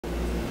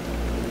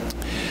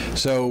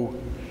So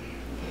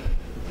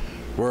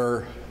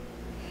we're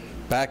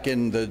back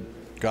in the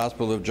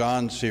Gospel of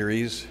John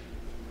series,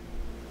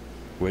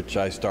 which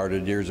I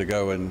started years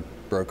ago and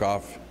broke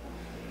off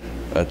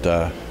at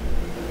the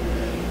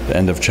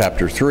end of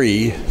chapter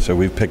 3. So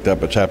we've picked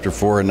up at chapter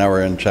 4 and now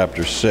we're in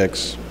chapter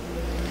 6.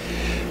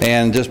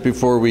 And just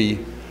before we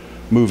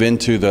move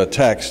into the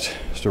text,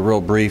 just a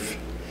real brief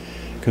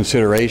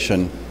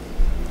consideration.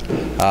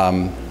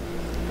 I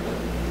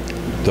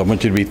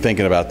want you to be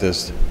thinking about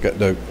this.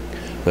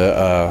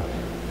 The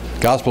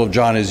Gospel of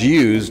John is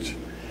used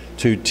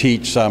to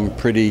teach some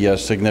pretty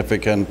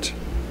significant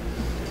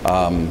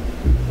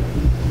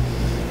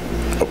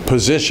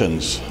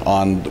positions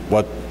on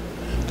what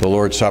the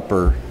Lord's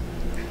Supper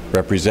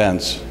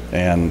represents,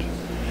 and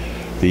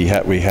we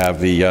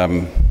have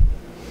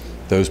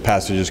those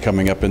passages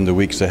coming up in the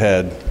weeks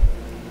ahead.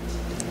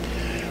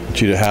 I want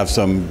you to have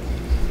some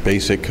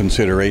basic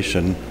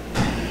consideration.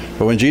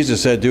 But when Jesus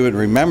said, "Do it in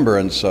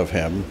remembrance of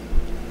him,"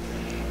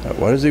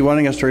 what is he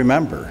wanting us to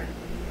remember?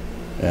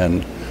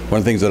 And one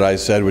of the things that I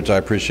said, which I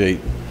appreciate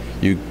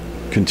you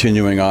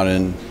continuing on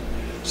in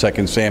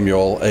 2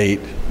 Samuel 8,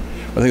 one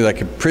of the things I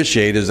can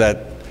appreciate is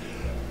that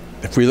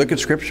if we look at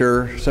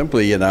Scripture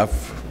simply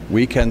enough,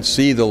 we can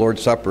see the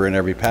Lord's Supper in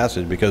every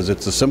passage because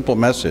it's a simple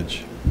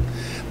message,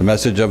 the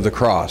message of the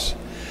cross.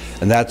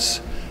 And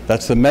that's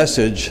the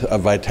message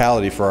of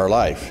vitality for our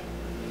life.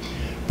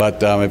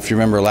 But if you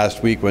remember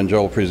last week when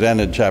Joel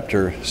presented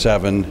chapter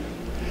 7,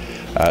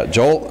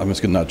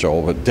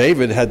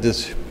 David had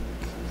this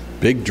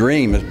big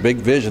dream, this big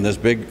vision, this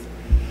big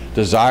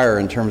desire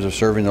in terms of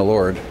serving the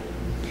Lord.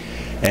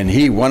 And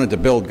he wanted to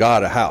build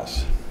God a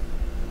house.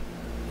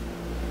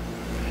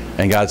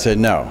 And God said,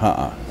 no,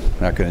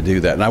 not going to do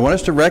that. And I want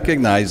us to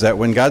recognize that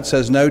when God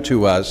says no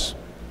to us,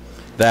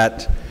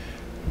 that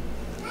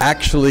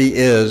actually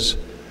is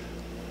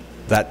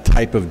that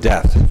type of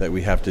death that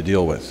we have to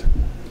deal with.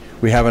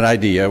 We have an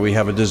idea, we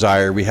have a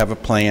desire, we have a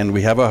plan,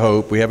 we have a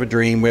hope, we have a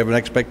dream, we have an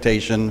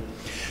expectation,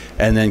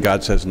 and then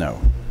God says no.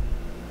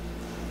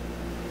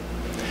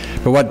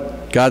 But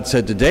what God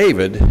said to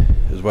David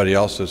is what he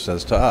also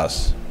says to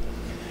us.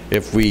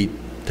 If we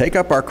take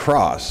up our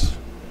cross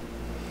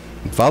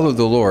and follow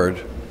the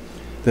Lord,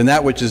 then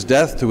that which is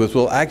death to us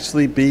will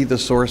actually be the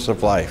source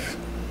of life.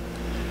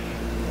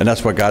 And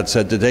that's what God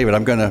said to David,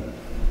 I'm going to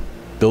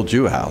build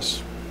you a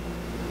house.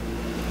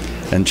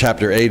 And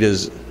chapter 8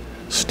 is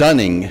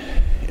stunning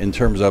in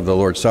terms of the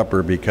Lord's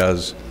Supper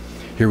because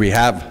here we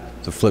have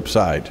the flip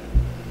side.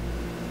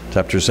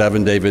 Chapter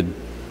 7, David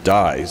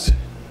dies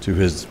to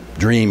his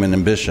dream and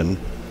ambition.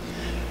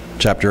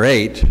 Chapter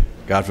 8,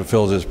 God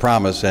fulfills his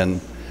promise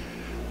and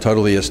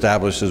totally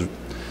establishes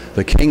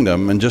the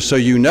kingdom. And just so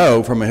you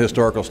know, from a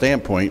historical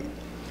standpoint,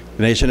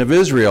 the nation of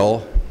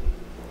Israel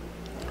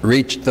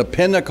reached the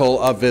pinnacle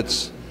of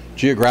its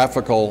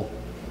geographical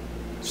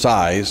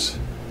size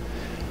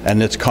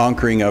and its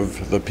conquering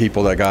of the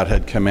people that God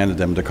had commanded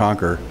them to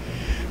conquer,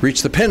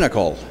 reached the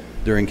pinnacle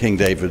during King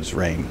David's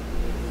reign.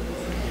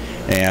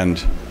 And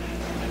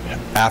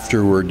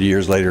afterward,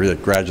 years later,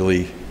 it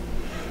gradually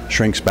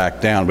shrinks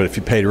back down. But if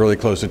you paid really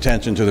close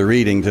attention to the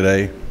reading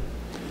today,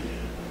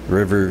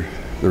 the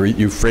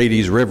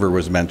Euphrates River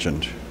was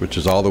mentioned, which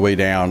is all the way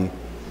down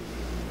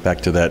back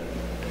to that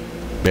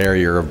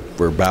barrier of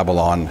where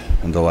Babylon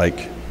and the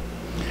like,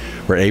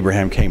 where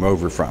Abraham came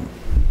over from.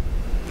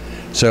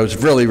 So it's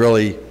really,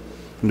 really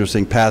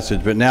interesting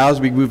passage. But now as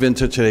we move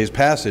into today's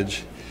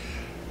passage,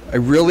 I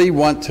really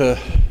want to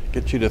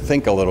get you to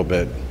think a little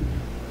bit.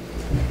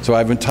 So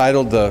I've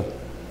entitled the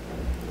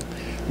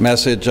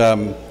message,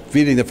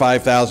 Feeding the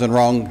 5,000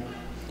 Wrong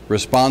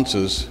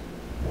Responses.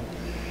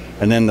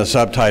 And then the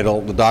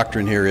subtitle, the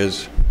doctrine here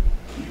is,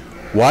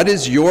 what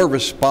is your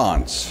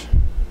response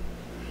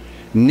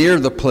near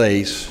the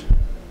place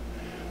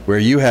where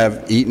you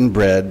have eaten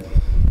bread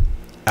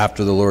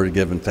after the Lord had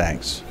given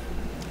thanks?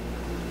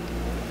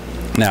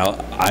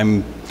 Now,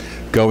 I'm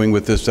going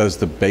with this as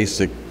the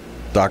basic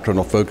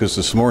doctrinal focus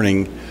this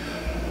morning.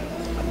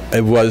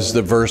 It was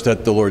the verse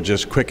that the Lord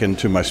just quickened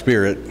to my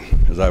spirit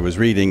as I was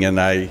reading, and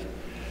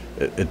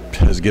it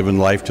has given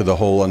life to the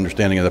whole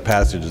understanding of the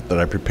passage that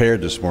I prepared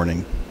this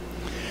morning.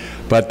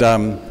 But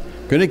I'm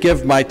going to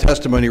give my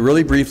testimony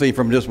really briefly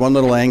from just one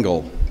little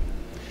angle.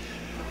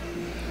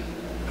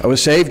 I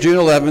was saved June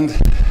 11th,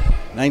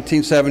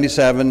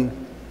 1977,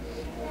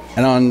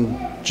 and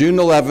on June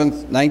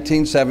 11th,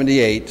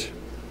 1978,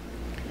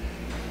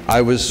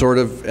 I was sort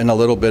of in a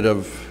little bit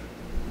of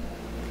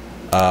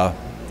a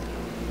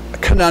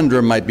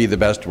conundrum might be the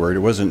best word.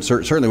 It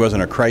certainly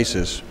wasn't a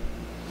crisis.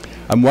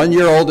 I'm 1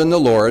 year old in the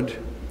Lord.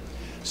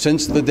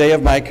 Since the day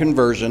of my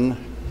conversion,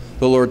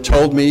 the Lord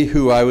told me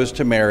who I was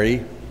to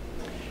marry.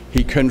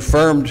 He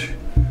confirmed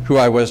who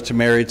I was to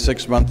marry.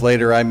 6 months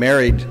later, I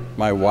married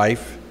my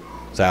wife,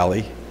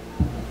 Sally.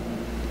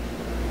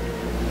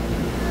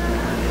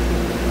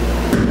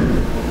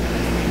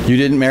 You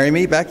didn't marry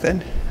me back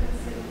then?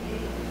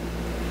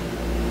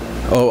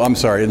 Oh, I'm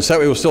sorry. And so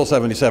it was still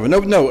 77.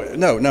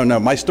 No.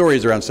 My story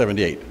is around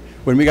 78.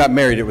 When we got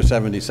married, it was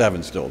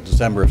 77 still,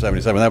 December of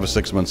 77. That was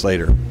 6 months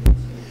later.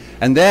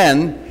 And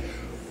then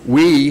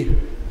we...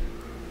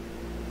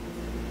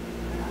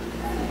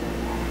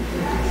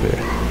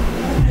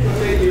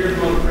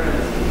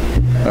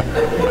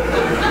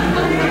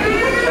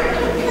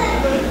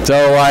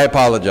 So I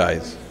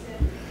apologize.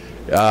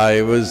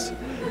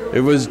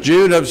 It was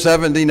June of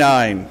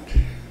 '79,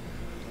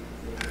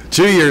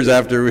 2 years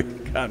after we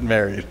got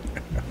married.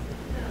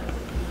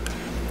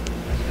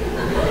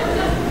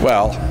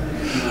 Well,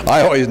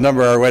 I always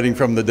number our wedding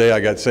from the day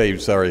I got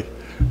saved, sorry.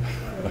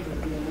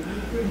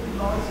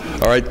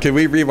 All right, can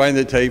we rewind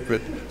the tape?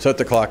 Set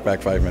the clock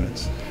back 5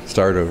 minutes.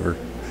 Start over.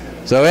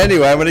 So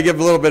anyway, I'm going to give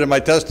a little bit of my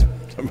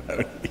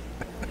testimony.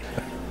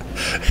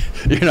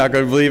 You're not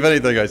going to believe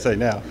anything I say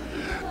now.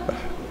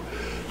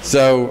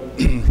 So,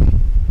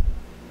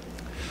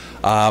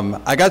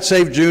 I got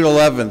saved June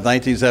 11th,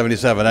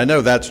 1977. I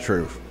know that's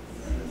true.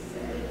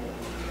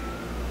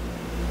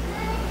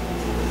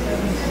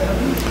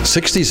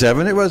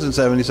 67? It wasn't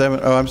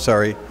 77. Oh, I'm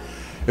sorry.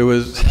 It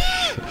was,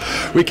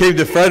 we came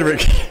to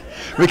Frederick.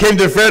 We came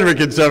to Frederick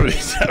in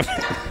 77.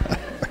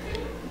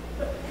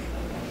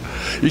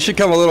 You should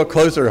come a little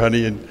closer,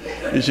 honey, and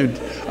I should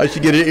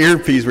get an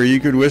earpiece where you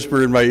could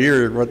whisper in my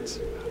ear what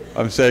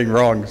I'm saying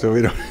wrong so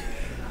we don't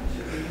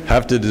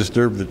have to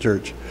disturb the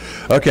church.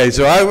 Okay,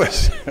 so I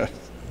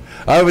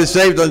was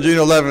saved on June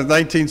 11th,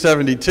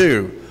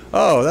 1972.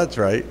 Oh, that's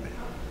right.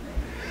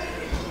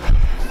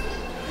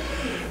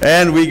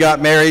 And we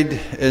got married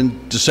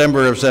in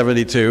December of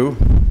 '72.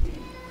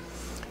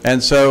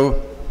 And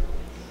so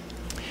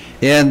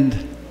in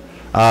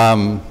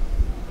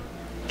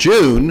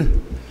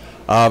June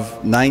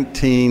of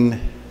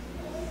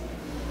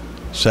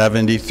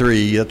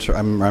 1973,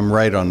 I'm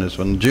right on this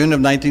one. June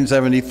of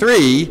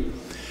 1973,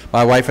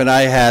 my wife and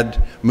I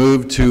had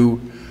moved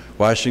to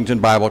Washington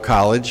Bible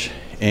College,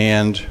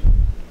 and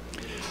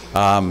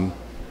I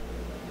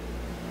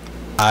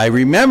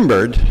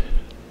remembered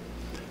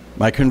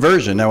my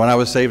conversion. Now, when I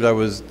was saved, it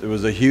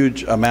was a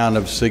huge amount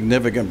of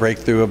significant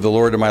breakthrough of the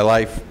Lord in my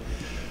life.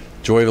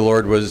 Joy of the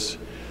Lord was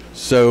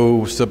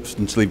so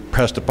substantially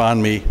pressed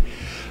upon me.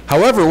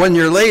 However, 1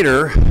 year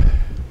later,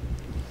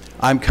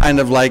 I'm kind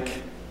of like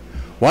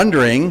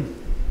wondering,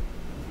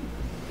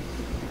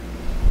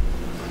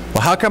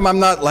 well, how come I'm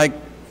not like,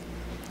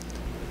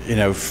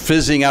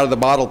 fizzing out of the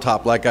bottle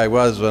top like I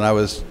was when I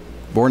was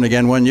born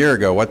again 1 year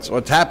ago?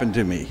 What's happened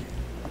to me?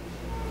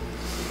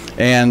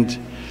 And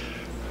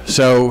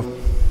so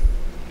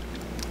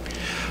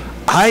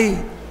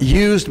I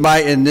used my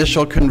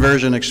initial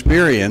conversion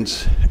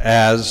experience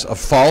as a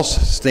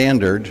false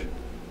standard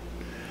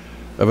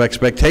of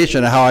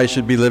expectation of how I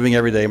should be living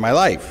every day of my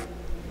life.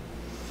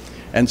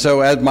 And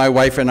so as my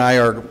wife and I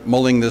are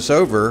mulling this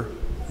over,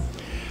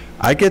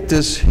 I get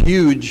this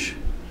huge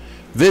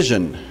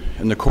vision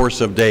in the course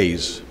of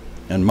days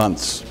and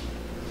months.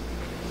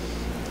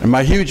 And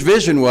my huge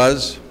vision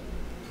was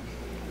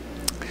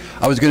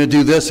I was going to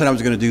do this and I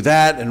was going to do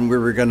that, and we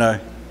were going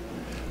to,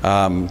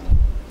 I'm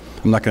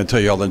not going to tell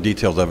you all the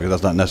details of it because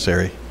that's not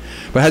necessary.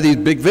 But I had these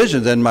big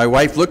visions, and my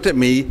wife looked at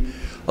me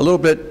a little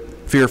bit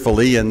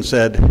fearfully and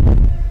said,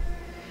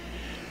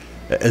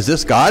 "Is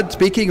this God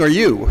speaking or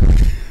you?"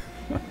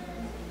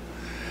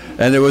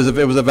 And it was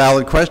a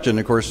valid question.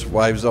 Of course,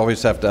 wives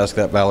always have to ask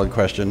that valid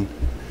question.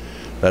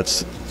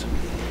 That's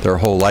their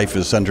whole life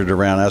is centered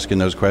around asking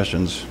those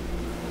questions.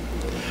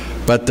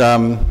 But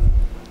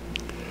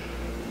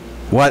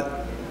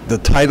what the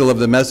title of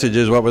the message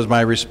is, what was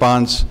my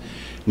response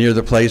near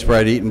the place where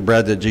I'd eaten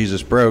bread that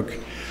Jesus broke?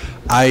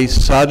 I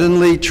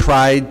suddenly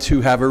tried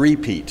to have a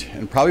repeat.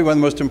 And probably one of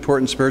the most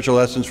important spiritual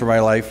lessons for my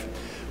life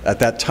at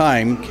that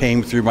time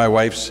came through my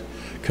wife's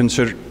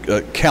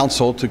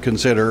counsel to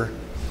consider.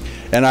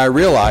 And I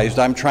realized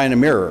I'm trying to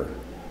mirror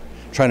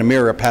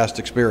a past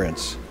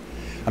experience.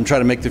 I'm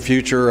trying to make the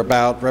future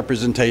about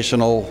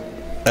representational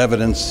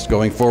evidence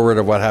going forward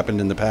of what happened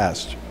in the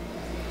past.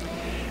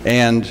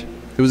 And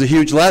it was a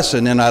huge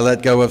lesson, and I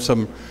let go of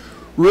some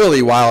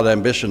really wild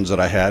ambitions that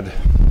I had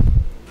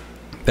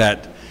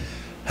that,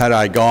 had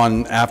I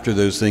gone after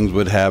those things,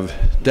 would have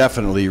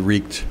definitely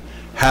wreaked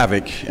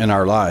havoc in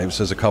our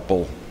lives as a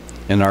couple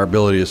and our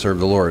ability to serve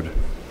the Lord.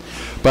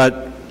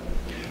 But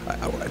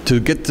to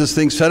get this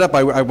thing set up,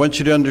 I want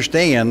you to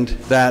understand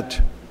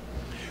that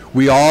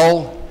we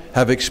all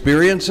have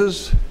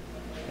experiences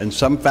in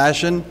some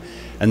fashion,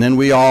 and then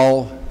we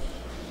all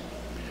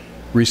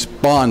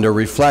respond or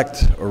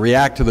reflect or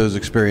react to those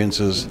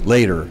experiences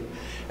later.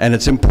 And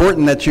it's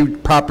important that you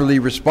properly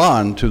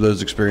respond to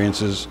those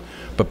experiences,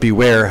 but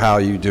beware how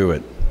you do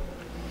it.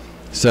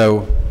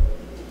 So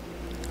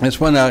I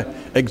just want to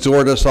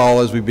exhort us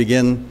all as we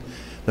begin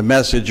the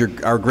message.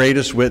 Our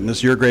greatest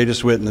witness, your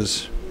greatest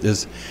witness,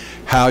 is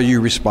how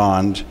you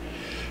respond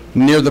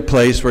near the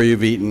place where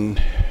you've eaten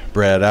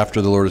bread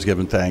after the Lord has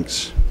given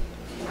thanks.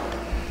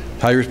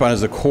 How you respond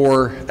is the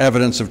core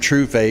evidence of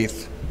true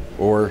faith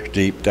or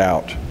deep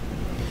doubt.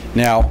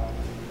 Now,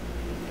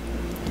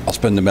 I'll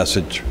spend the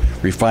message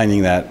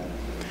refining that,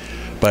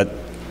 but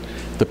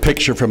the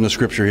picture from the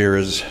scripture here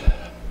is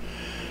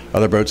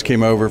other boats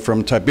came over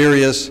from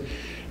Tiberias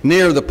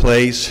near the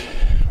place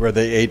where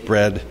they ate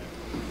bread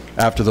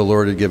after the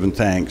Lord had given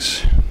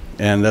thanks.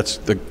 And that's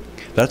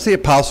the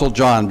Apostle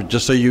John, but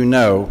just so you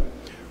know,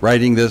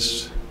 writing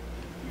this,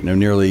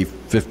 nearly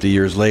 50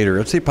 years later.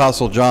 It's the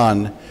Apostle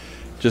John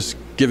just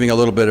giving a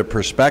little bit of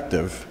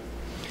perspective.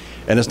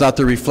 And it's not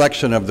the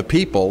reflection of the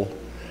people,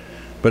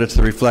 but it's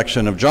the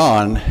reflection of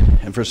John.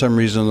 And for some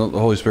reason, the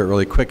Holy Spirit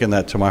really quickened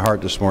that to my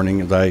heart this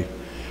morning as I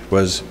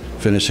was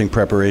finishing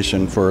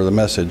preparation for the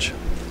message.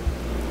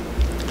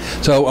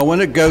 So I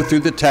want to go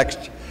through the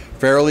text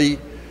fairly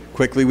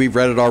quickly. We've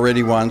read it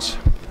already once,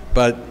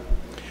 but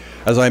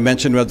as I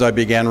mentioned as I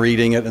began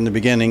reading it in the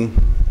beginning,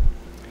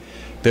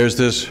 there's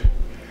this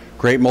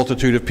great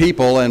multitude of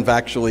people, and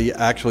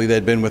actually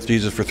they'd been with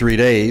Jesus for 3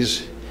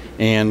 days,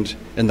 and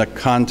in the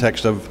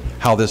context of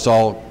how this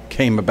all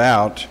came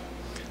about,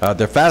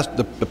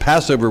 the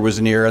Passover was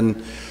near,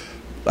 and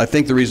I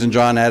think the reason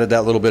John added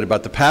that little bit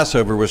about the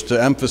Passover was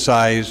to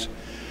emphasize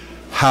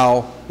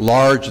how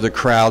large the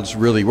crowds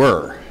really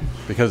were,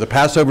 because the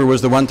Passover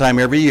was the one time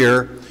every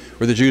year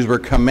where the Jews were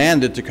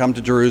commanded to come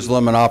to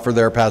Jerusalem and offer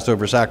their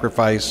Passover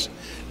sacrifice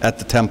at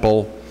the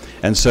temple,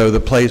 and so the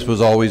place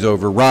was always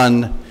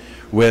overrun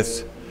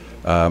with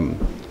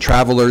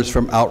travelers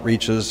from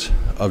outreaches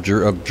of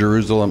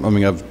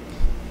of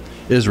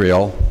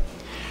Israel,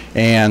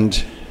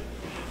 and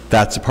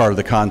that's a part of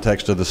the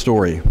context of the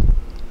story.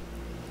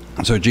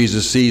 So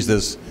Jesus sees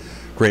this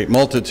great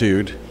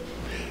multitude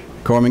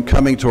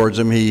coming towards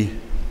him. He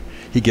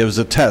gives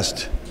a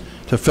test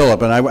to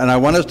Philip, and I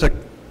want us to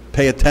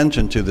pay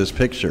attention to this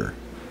picture,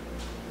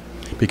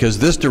 because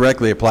this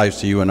directly applies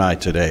to you and I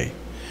today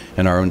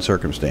in our own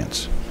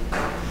circumstance.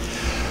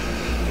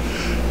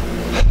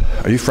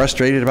 Are you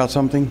frustrated about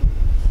something?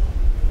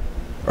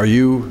 Are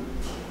you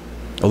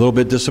a little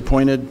bit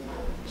disappointed?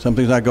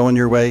 Something's not going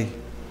your way?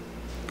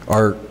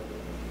 Are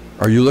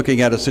you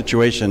looking at a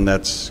situation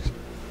that's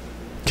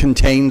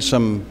contains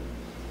some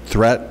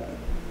threat?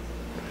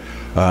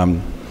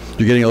 You're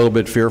getting a little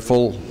bit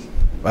fearful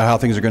about how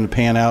things are going to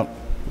pan out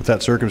with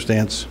that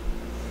circumstance?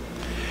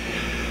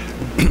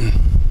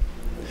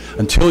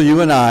 Until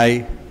you and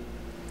I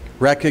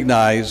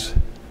recognize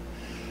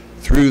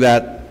through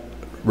that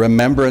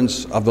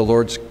remembrance of the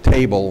Lord's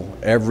table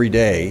every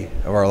day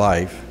of our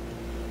lives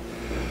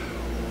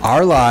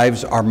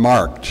are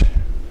marked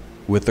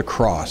with the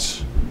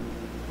cross.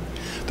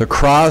 The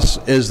cross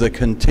is the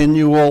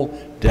continual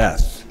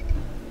death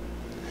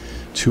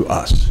to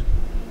us,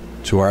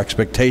 to our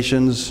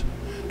expectations,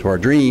 to our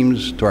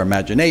dreams, to our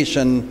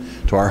imagination,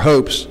 to our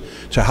hopes,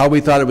 to how we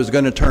thought it was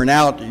going to turn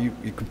out. You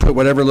can put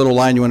whatever little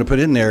line you want to put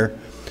in there,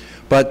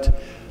 but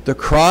the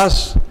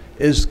cross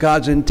is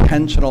God's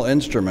intentional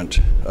instrument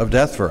of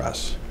death for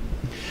us.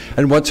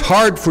 And what's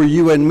hard for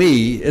you and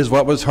me is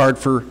what was hard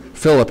for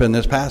Philip in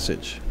this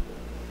passage.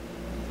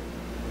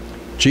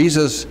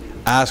 Jesus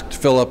asked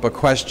Philip a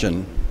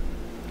question,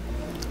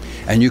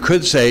 and you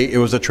could say it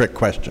was a trick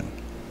question.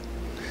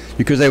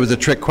 You could say it was a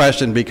trick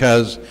question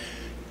because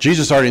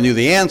Jesus already knew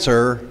the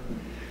answer.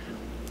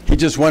 He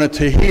just wanted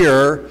to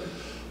hear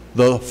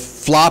the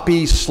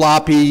floppy,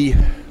 sloppy,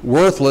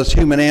 worthless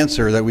human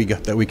answer that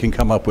we can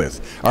come up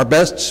with. Our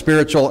best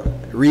spiritual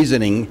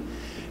reasoning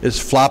is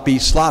floppy,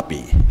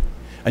 sloppy.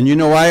 And you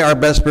know why our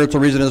best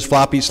spiritual reasoning is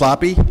floppy,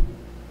 sloppy?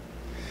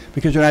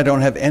 Because you and I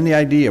don't have any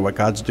idea what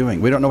God's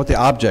doing. We don't know what the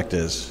object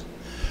is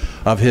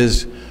of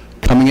his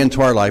coming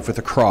into our life with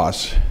the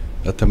cross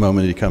at the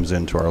moment he comes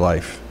into our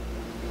life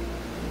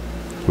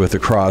with the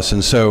cross.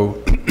 And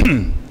so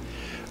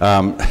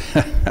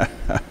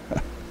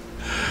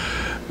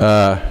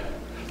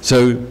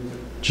so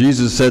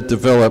Jesus said to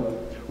Philip,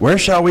 "Where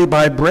shall we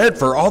buy bread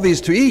for all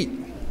these to eat?"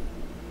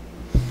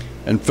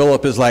 And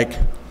Philip is like,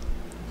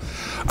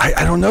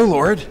 I don't know,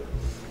 Lord.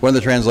 One of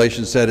the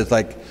translations said, it's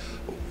like,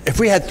 if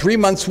we had 3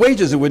 months'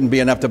 wages, it wouldn't be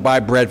enough to buy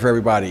bread for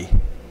everybody.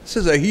 This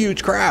is a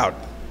huge crowd.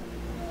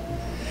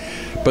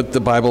 But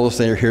the Bible is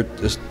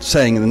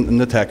saying in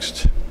the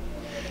text,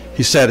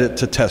 he said it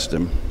to test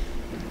him.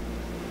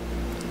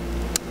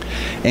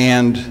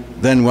 And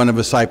then one of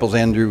his disciples,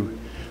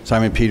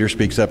 Simon Peter,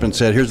 speaks up and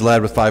said, "Here's a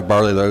lad with 5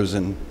 barley loaves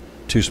and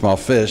 2 small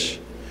fish.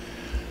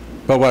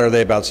 But what are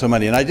they about so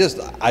many?" And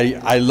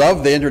I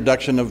love the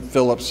introduction of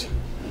Philip's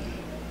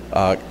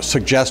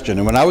suggestion.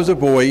 And when I was a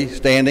boy,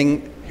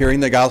 hearing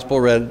the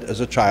gospel read as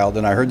a child,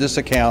 and I heard this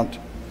account,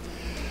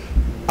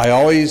 I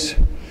always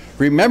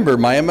remember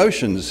my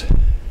emotions.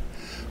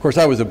 Of course,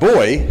 I was a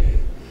boy,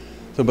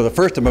 but the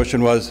first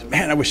emotion was,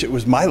 man, I wish it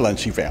was my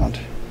lunch he found.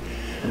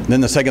 And then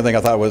the second thing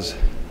I thought was,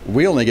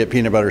 we only get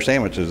peanut butter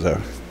sandwiches,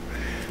 though.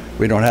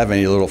 We don't have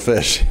any little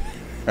fish.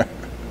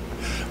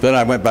 Then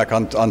I went back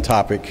on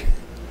topic.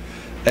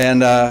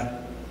 And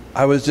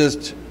I was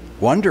just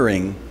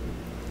wondering,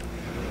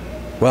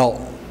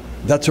 well,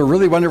 that's a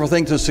really wonderful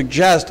thing to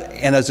suggest.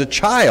 And as a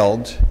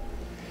child,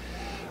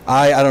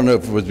 I don't know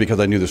if it was because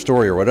I knew the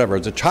story or whatever.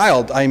 As a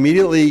child, I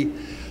immediately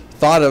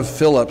thought of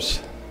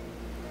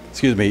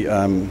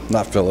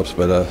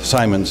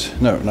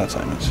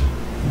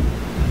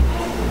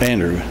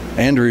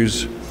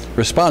Andrew's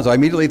response. I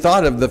immediately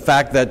thought of the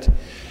fact that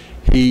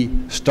He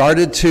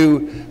started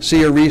to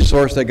see a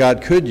resource that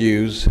God could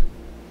use,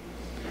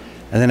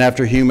 and then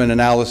after human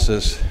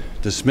analysis,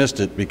 dismissed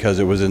it because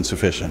it was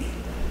insufficient.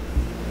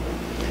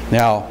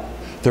 Now,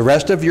 the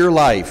rest of your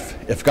life,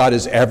 if God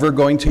is ever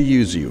going to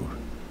use you,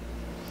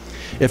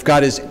 if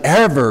God is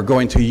ever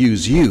going to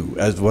use you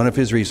as one of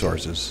his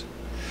resources,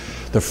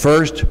 the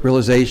first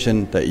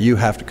realization that you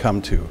have to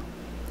come to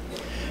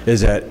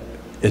is that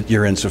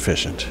you're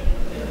insufficient.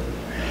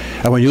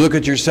 And when you look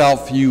at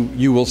yourself,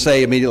 you will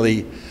say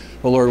immediately,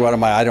 well, Lord, what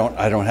am I? I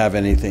don't have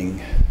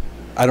anything.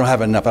 I don't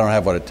have enough. I don't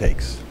have what it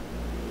takes.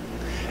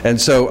 And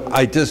so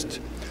I just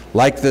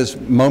like this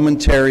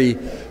momentary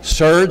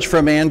surge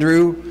from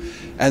Andrew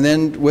and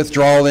then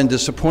withdrawal and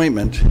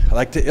disappointment. I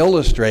like to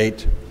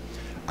illustrate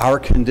our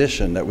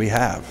condition that we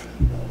have.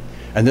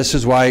 And this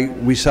is why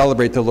we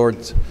celebrate the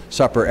Lord's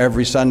Supper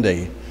every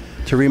Sunday,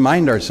 to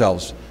remind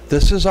ourselves,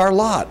 this is our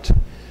lot.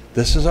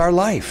 This is our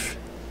life.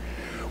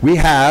 We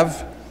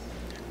have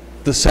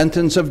the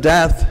sentence of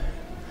death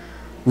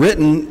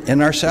written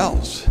in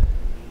ourselves.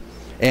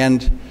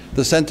 And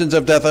the sentence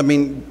of death, I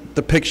mean,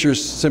 the picture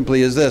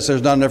simply is this: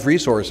 there's not enough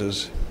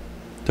resources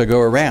to go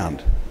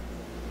around.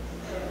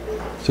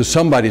 So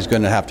somebody's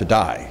going to have to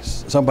die.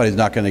 Somebody's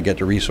not going to get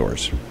the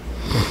resource.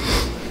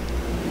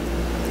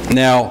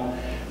 Now,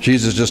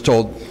 Jesus just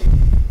told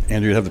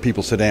Andrew to have the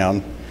people sit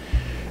down,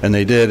 and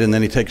they did, and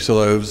then he takes the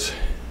loaves,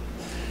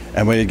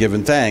 and when he had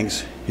given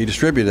thanks, he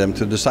distributed them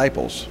to the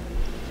disciples.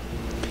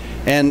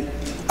 And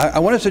I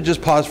want us to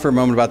just pause for a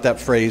moment about that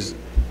phrase,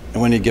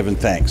 and when he had given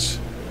thanks,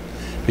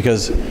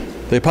 because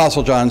the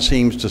Apostle John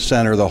seems to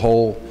center the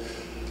whole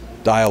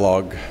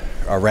dialogue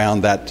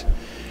around that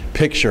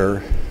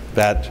picture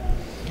that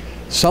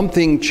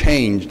something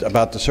changed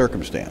about the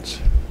circumstance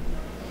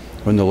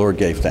when the Lord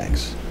gave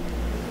thanks.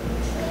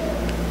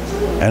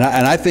 And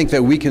I think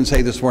that we can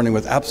say this morning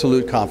with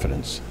absolute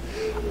confidence,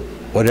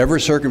 whatever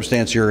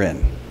circumstance you're in,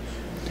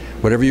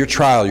 whatever your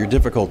trial, your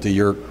difficulty,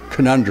 your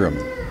conundrum,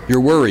 your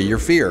worry, your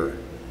fear,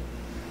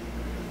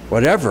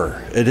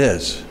 whatever it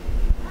is,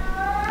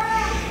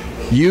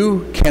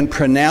 you can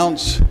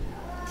pronounce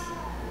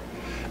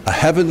a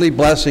heavenly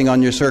blessing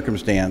on your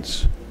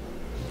circumstance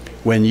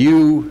when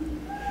you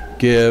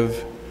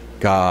give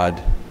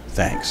God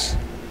thanks.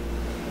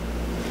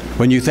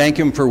 When you thank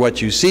him for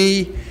what you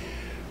see,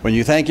 when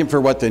you thank him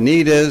for what the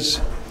need is,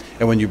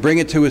 and when you bring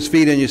it to his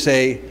feet and you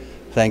say,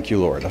 thank you,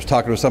 Lord. I was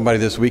talking to somebody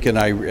this week, and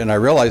I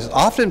realized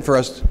often for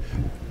us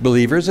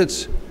believers,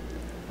 it's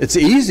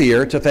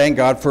easier to thank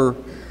God for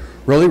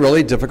really,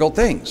 really difficult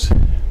things,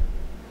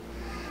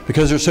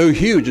 because they're so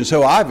huge and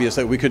so obvious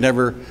that we could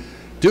never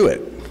do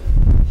it.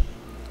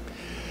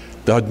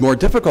 The more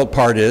difficult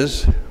part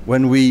is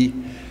when we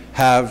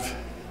have,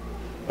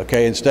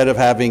 instead of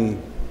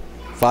having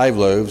 5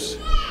 loaves,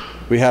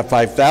 we have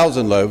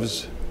 5,000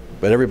 loaves,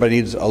 but everybody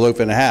needs a loaf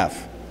and a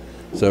half.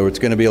 So it's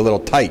going to be a little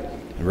tight,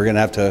 and we're going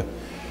to have to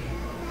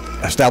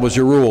establish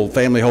a rule: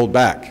 family hold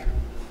back.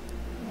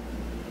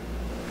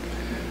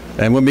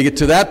 And when we get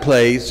to that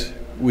place,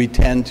 we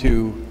tend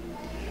to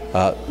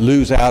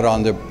lose out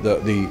on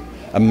the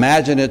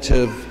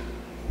imaginative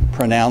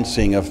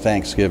pronouncing of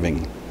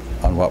thanksgiving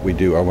on what we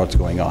do or what's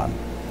going on.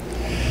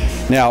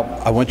 Now,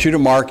 I want you to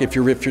mark, if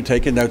you're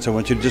taking notes, I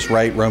want you to just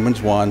write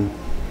Romans 1.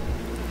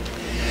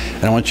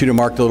 And I want you to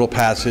mark the little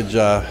passage,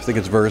 I think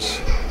it's verse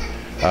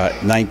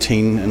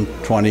 19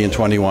 and 20 and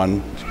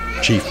 21,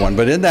 chief one.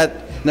 But in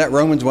that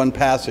Romans 1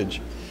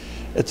 passage,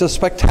 it's a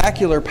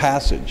spectacular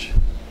passage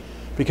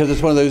because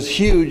it's one of those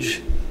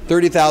huge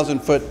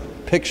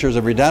 30,000-foot pictures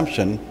of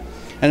redemption.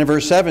 And in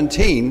verse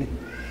 17,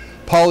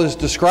 Paul is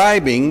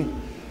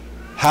describing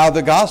how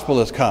the gospel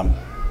has come.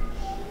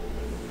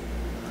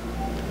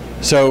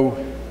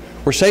 So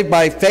we're saved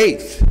by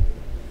faith.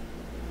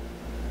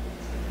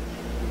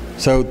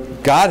 So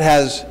God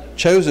has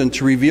chosen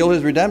to reveal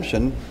his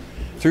redemption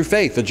through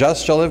faith. The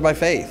just shall live by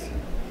faith.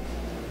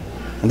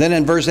 And then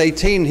in verse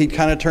 18, he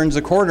kind of turns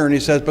the corner and he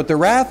says, but the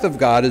wrath of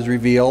God is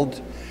revealed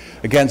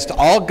against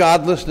all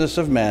godlessness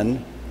of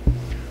men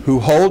who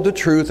hold the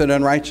truth in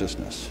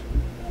unrighteousness.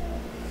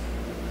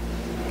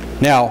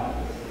 Now,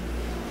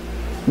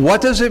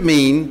 what does it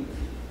mean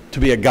to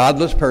be a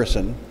godless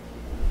person?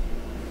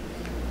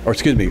 Or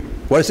excuse me,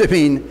 what does it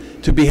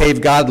mean to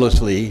behave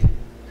godlessly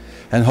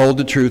and hold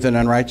the truth in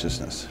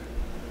unrighteousness?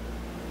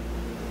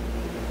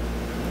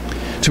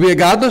 To be a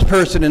godless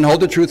person and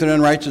hold the truth in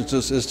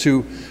unrighteousness is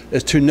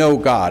to know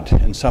God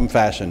in some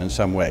fashion, in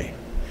some way.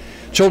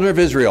 Children of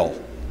Israel,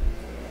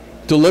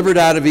 delivered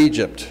out of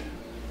Egypt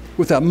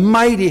with a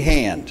mighty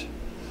hand,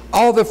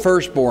 all the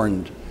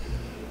firstborn,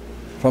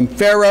 from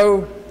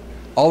Pharaoh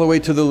all the way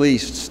to the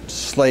least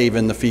slave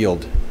in the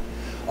field,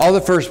 all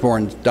the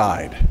firstborn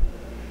died.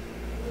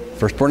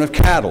 Firstborn of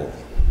cattle.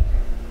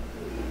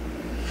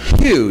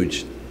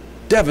 Huge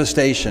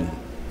devastation.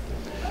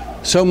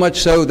 So much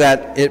so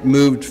that it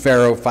moved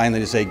Pharaoh finally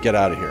to say, get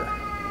out of here.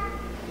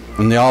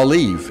 And they all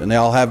leave, and they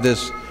all have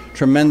this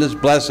tremendous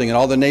blessing, and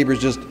all the neighbors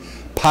just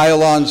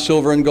pile on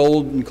silver and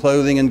gold and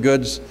clothing and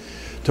goods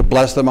to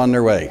bless them on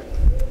their way,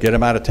 get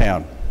them out of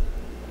town.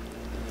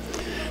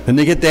 Then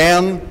they get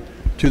down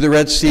to the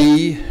Red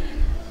Sea.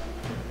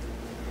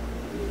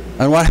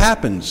 And what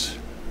happens?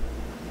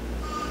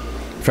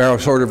 Pharaoh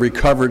sort of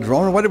recovered.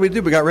 Oh, what did we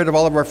do? We got rid of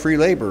all of our free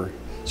labor.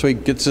 So he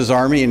gets his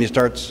army and he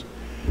starts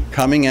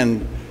coming,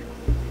 and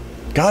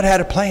God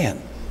had a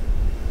plan.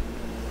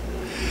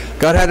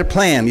 God had a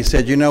plan. He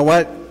said, you know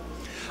what?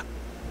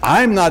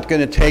 I'm not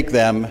going to take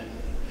them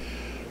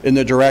in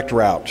the direct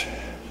route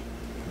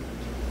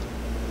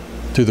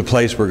to the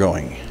place we're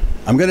going.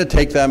 I'm going to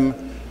take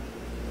them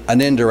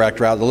an indirect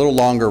route, a little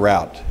longer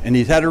route. And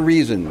he's had a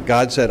reason.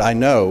 God said, I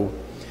know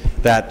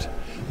that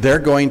they're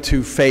going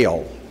to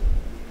fail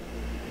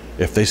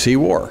if they see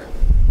war.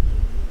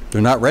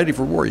 They're not ready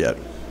for war yet.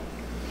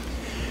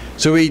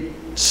 So he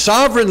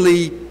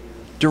sovereignly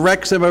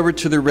directs them over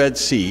to the Red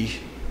Sea,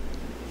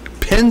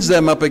 pins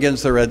them up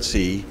against the Red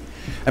Sea,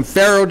 and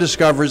Pharaoh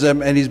discovers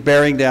them, and he's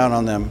bearing down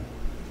on them.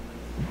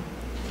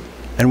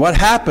 And what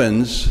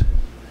happens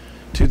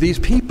to these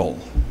people?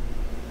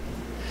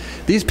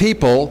 These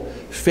people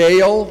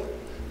fail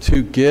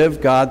to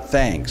give God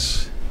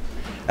thanks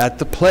at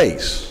the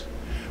place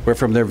where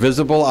from their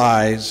visible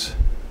eyes,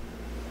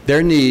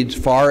 their needs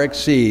far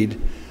exceed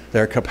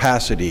their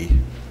capacity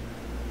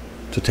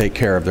to take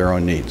care of their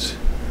own needs.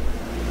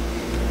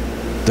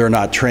 They're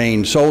not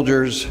trained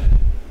soldiers.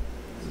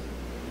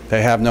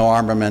 They have no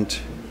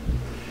armament.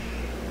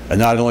 And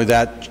not only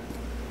that,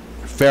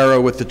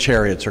 Pharaoh with the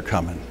chariots are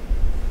coming.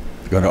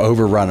 They're going to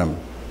overrun them.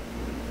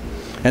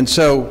 And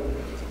so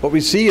what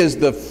we see is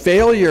the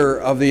failure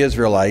of the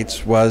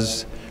Israelites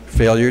was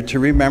failure to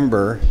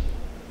remember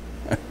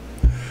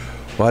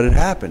what had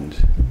happened.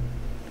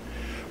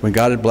 When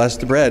God had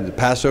blessed the bread, the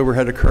Passover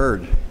had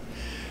occurred.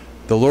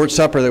 The Lord's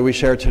Supper that we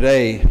share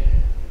today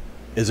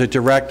is a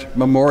direct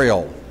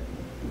memorial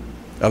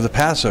of the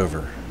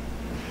Passover.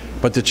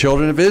 But the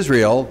children of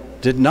Israel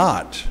did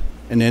not,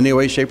 in any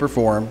way, shape, or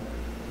form,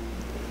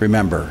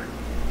 remember.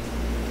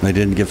 They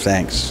didn't give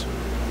thanks.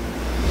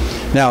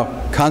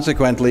 Now,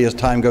 consequently, as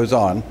time goes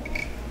on,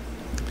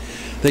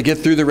 they get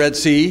through the Red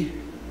Sea.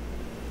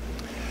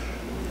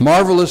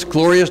 Marvelous,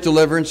 glorious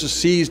deliverance. The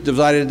seas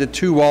divided into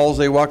two walls.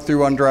 They walk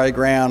through on dry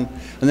ground.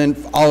 And then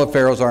all of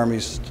Pharaoh's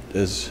armies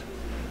is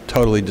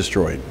totally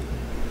destroyed.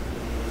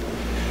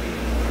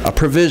 A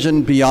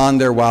provision beyond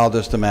their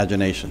wildest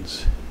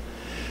imaginations.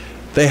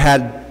 They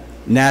had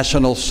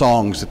national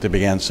songs that they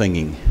began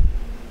singing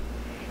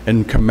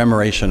in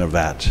commemoration of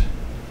that.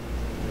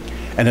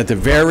 And at the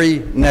very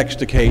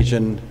next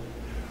occasion,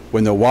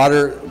 when the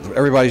water,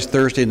 everybody's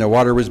thirsty and the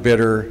water was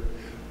bitter,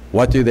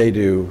 what do? They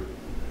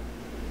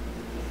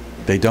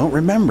don't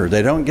remember.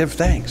 They don't give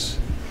thanks.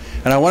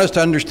 And I want us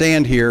to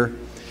understand here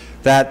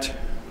that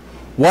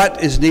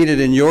what is needed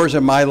in yours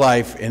and my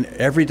life in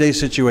everyday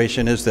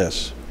situation is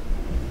this.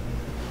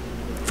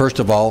 First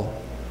of all,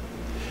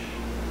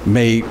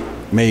 may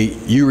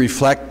you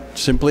reflect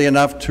simply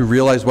enough to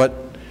realize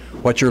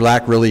what your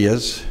lack really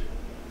is,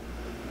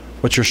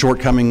 what your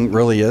shortcoming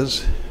really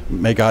is.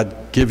 May God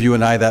give you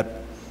and I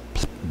that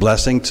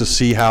blessing to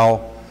see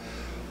how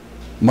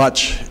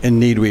much in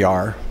need we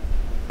are.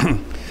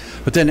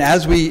 But then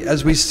as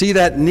we see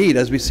that need,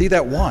 as we see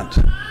that want,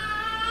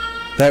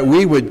 that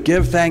we would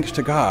give thanks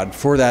to God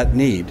for that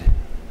need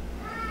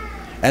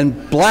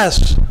and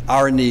bless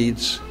our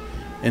needs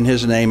in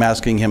His name,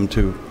 asking Him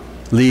to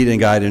lead and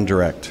guide and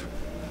direct.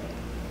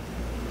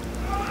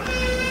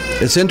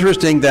 It's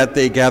interesting that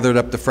they gathered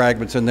up the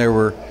fragments and there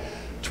were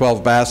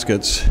 12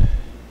 baskets,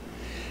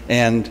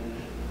 and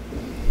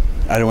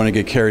I don't want to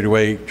get carried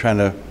away trying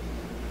to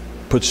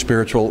put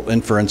spiritual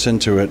inference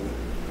into it,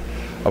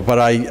 but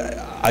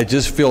I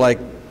just feel like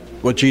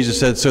what Jesus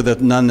said, so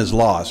that none is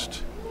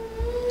lost.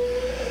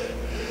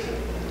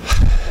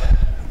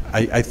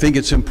 I think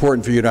it's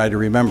important for you and I to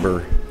remember,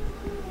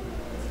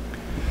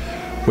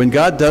 when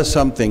God does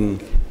something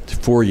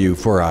for you,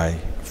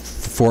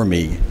 for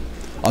me,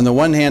 on the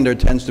one hand there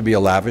tends to be a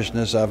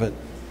lavishness of it,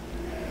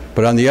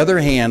 but on the other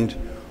hand,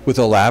 with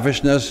a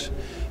lavishness,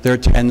 there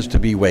tends to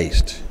be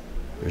waste.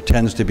 There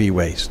tends to be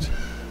waste.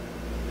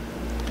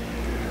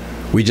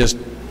 We just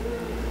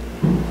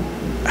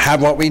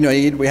have what we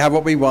need, we have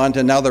what we want,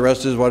 and now the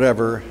rest is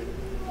whatever.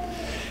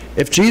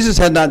 If Jesus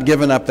had not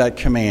given up that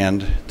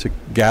command to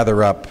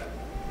gather up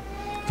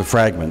the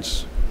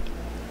fragments,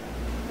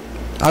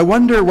 I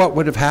wonder what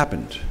would have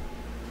happened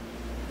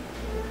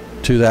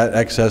to that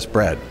excess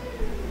bread.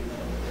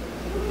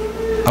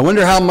 I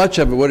wonder how much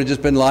of it would have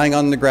just been lying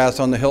on the grass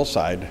on the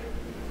hillside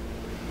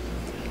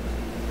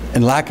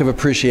in lack of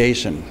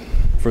appreciation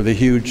for the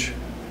huge,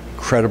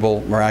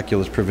 credible,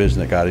 miraculous provision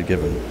that God had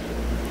given.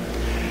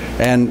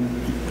 And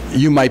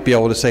you might be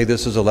able to say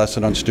this is a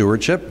lesson on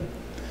stewardship,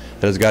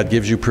 that as God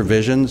gives you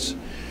provisions,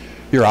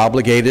 you're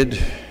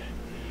obligated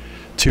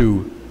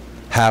to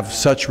have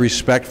such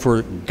respect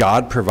for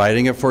God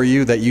providing it for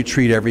you that you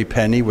treat every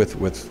penny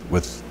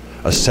with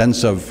a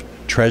sense of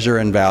treasure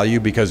and value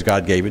because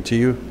God gave it to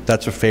you.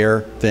 That's a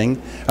fair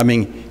thing. I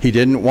mean, He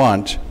didn't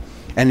want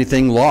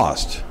anything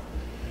lost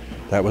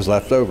that was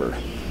left over.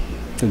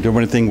 He didn't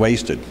want anything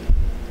wasted.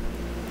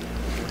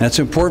 And it's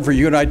important for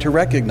you and I to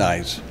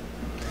recognize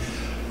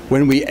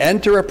When we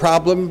enter a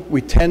problem,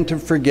 we tend to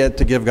forget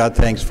to give God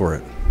thanks for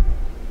it.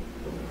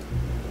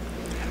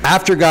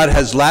 After God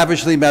has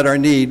lavishly met our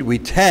need, we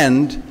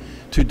tend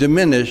to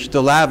diminish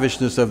the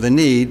lavishness of the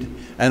need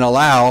and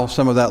allow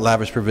some of that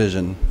lavish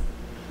provision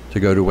to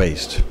go to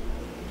waste,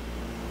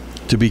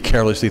 to be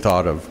carelessly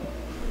thought of.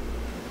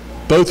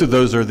 Both of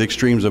those are the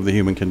extremes of the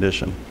human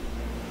condition.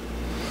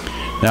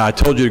 Now, I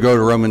told you to go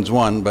to Romans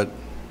 1, but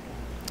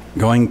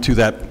going to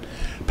that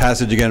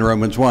passage again,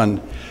 Romans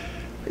 1,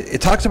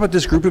 it talks about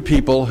this group of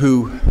people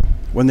who,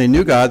 when they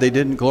knew God, they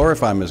didn't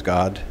glorify him as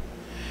God,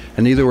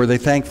 and neither were they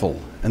thankful.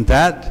 And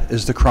that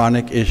is the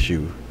chronic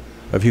issue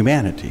of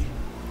humanity.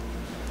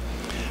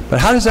 But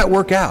how does that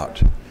work out?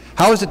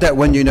 How is it that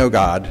when you know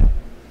God,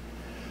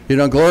 you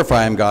don't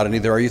glorify him, God, and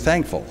neither are you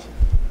thankful?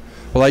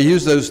 Well, I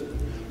use those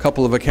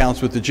couple of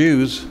accounts with the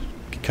Jews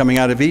coming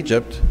out of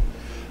Egypt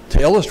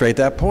to illustrate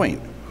that point.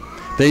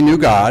 They knew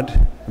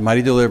God, the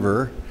mighty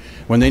deliverer.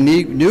 When they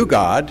knew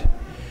God,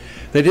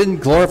 they didn't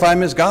glorify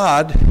him as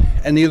God,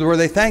 and neither were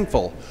they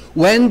thankful.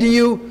 When do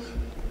you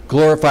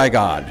glorify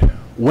God?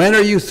 When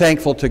are you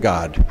thankful to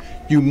God?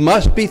 You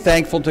must be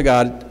thankful to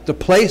God. The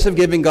place of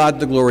giving God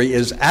the glory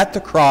is at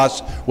the cross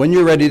when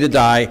you're ready to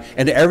die,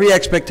 and every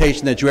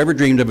expectation that you ever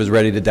dreamed of is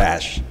ready to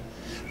dash.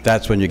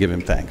 That's when you give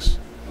him thanks.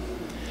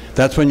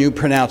 That's when you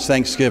pronounce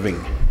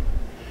thanksgiving.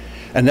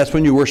 And that's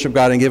when you worship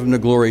God and give him the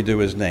glory due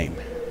his name.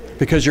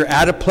 Because you're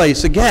at a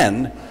place,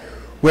 again,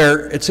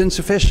 where it's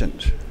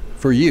insufficient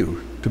for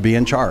you to be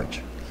in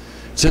charge.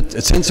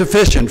 It's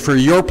insufficient for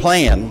your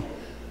plan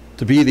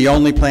to be the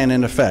only plan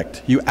in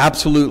effect. You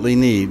absolutely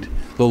need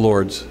the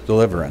Lord's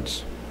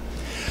deliverance.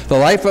 The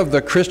life of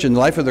the Christian, the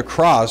life of the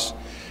cross,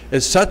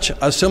 is such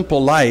a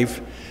simple life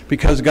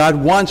because God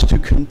wants to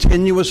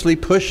continuously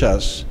push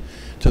us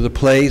to the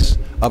place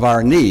of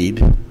our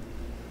need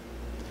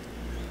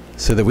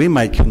so that we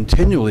might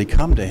continually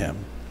come to him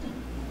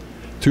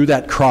through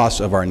that cross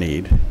of our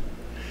need,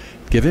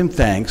 give him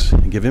thanks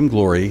and give him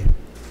glory,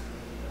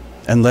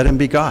 and let him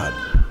be God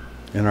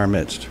in our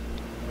midst.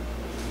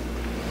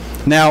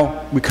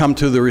 Now we come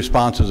to the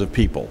responses of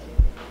people.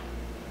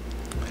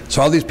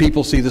 So all these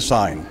people see the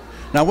sign.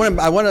 Now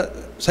I want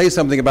to say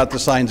something about the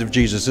signs of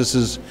Jesus. This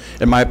is,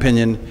 in my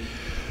opinion,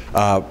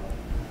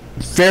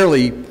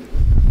 fairly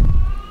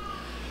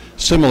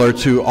similar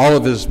to all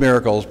of his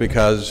miracles,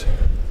 because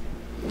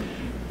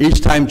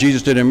each time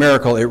Jesus did a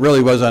miracle, it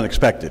really was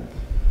unexpected.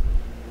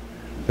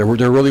 There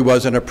really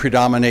wasn't a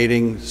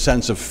predominating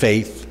sense of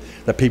faith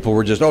that people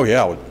were just, oh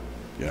yeah,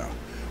 you know,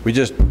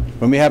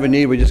 when we have a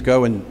need, we just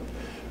go and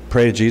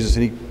pray to Jesus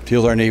and he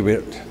heals our need.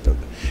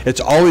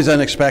 It's always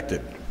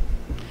unexpected.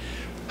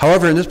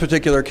 However, in this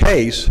particular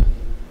case,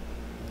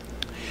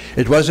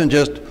 it wasn't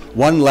just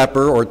one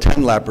leper or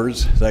 10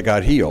 lepers that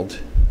got healed.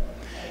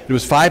 It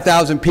was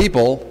 5,000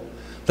 people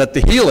that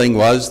the healing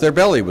was their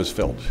belly was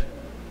filled.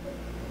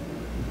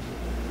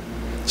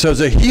 So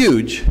it's a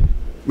huge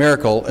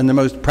miracle in the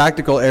most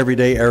practical,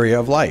 everyday area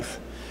of life,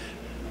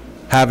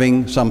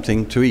 having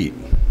something to eat.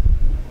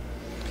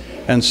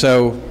 And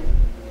so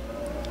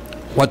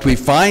what we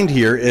find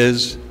here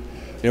is,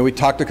 we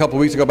talked a couple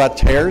weeks ago about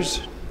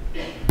tares.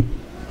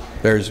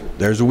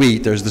 There's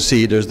wheat, there's the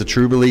seed, there's the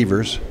true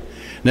believers.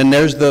 And then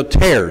there's the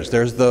tares,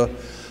 there's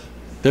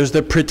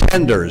the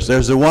pretenders,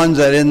 there's the ones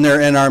that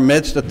in our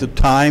midst at the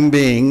time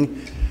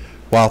being,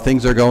 while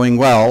things are going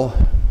well,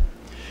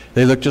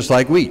 they look just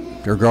like wheat.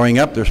 They're growing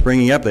up, they're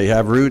springing up, they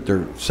have root,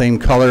 they're same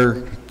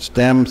color,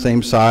 stem,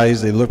 same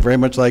size, they look very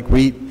much like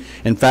wheat.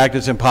 In fact,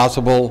 it's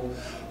impossible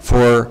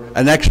for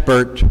an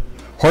expert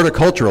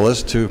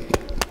horticulturalist to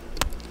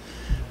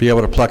be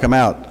able to pluck them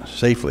out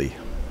safely.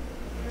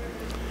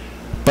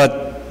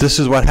 But this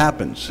is what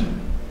happens.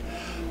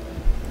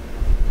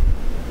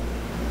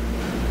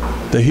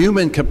 The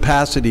human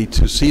capacity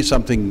to see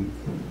something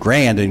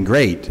grand and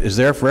great is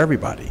there for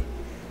everybody.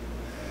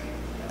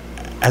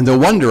 And the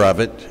wonder of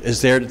it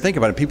is there to think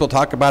about it. People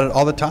talk about it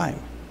all the time.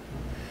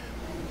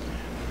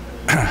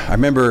 I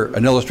remember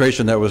an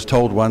illustration that was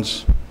told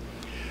once.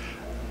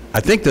 I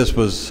think this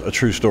was a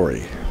true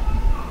story.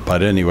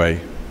 But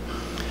anyway,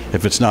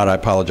 if it's not, I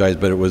apologize,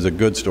 but it was a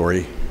good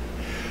story.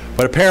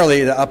 But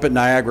apparently, up at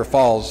Niagara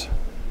Falls,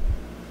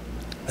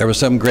 there was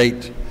some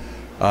great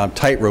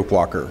tightrope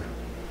walker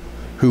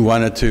who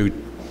wanted to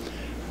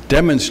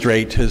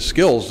demonstrate his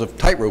skills of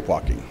tightrope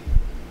walking.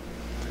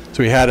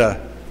 So he had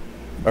a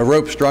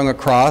rope strung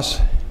across,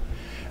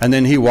 and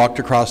then he walked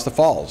across the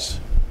falls.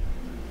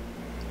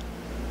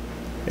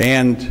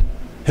 And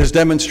his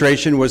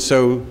demonstration was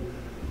so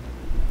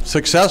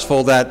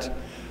successful that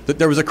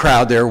there was a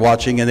crowd there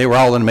watching, and they were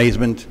all in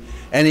amazement.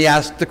 And he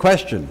asked the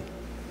question.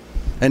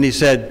 And he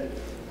said,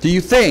 do you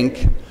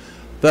think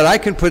that I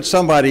can put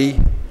somebody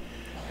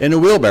in a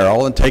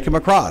wheelbarrow and take him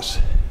across?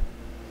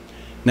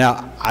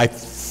 Now,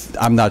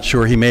 I'm not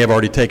sure. He may have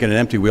already taken an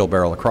empty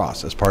wheelbarrow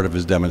across as part of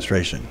his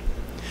demonstration.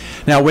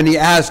 Now, when he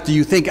asked, do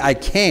you think I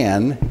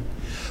can,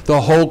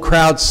 the whole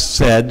crowd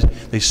said,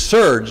 they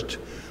surged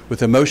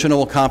with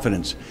emotional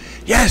confidence,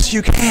 yes,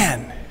 you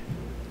can.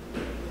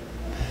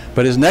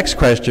 But his next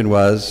question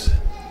was,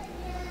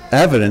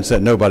 evidence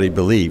that nobody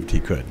believed he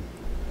could.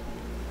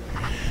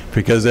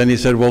 Because then he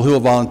said, well, who will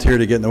volunteer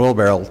to get in the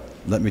wheelbarrow?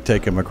 Let me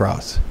take him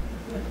across.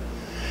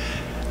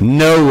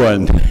 No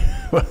one,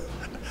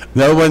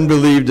 no one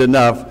believed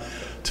enough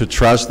to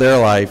trust their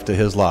life to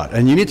his lot.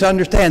 And you need to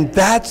understand,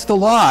 that's the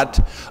lot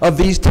of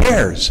these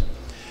tares.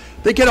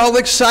 They get all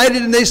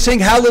excited and they sing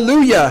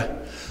hallelujah.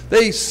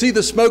 They see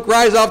the smoke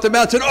rise off the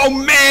mountain. Oh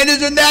man,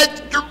 isn't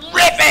that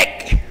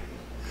terrific?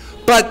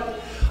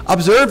 But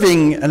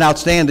observing an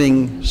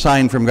outstanding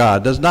sign from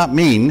God does not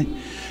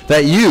mean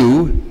that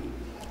you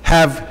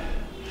have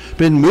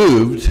been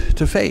moved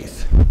to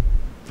faith.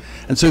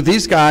 And so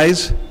these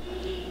guys,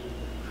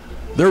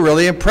 they're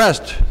really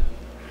impressed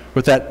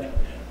with that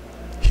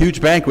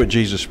huge banquet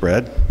Jesus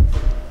spread.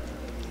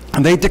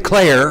 And they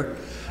declare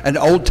an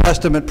Old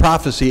Testament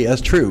prophecy as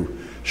true.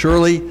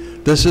 Surely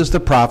this is the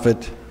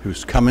prophet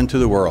who's come into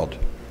the world.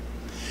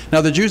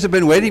 Now the Jews have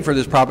been waiting for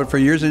this prophet for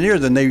years and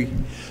years,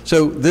 and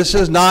so this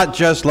is not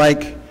just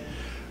like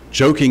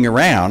joking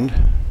around.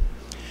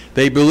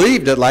 They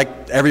believed it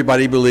like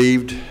everybody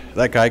believed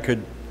that guy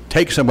could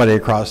take somebody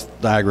across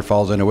Niagara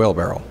Falls in a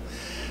wheelbarrow.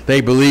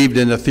 They believed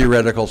in the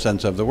theoretical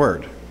sense of the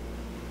word.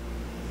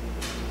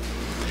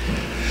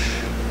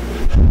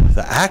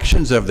 The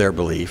actions of their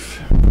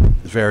belief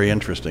is very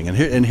interesting.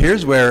 And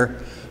here's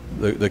where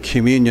the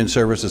communion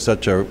service is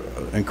such an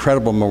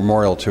incredible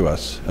memorial to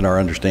us in our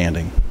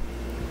understanding.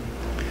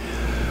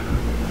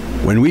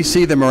 When we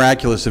see the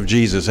miraculous of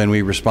Jesus and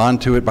we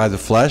respond to it by the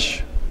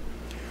flesh,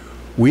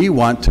 we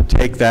want to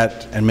take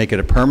that and make it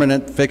a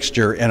permanent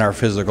fixture in our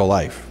physical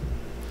life.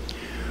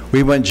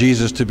 We want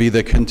Jesus to be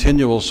the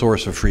continual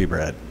source of free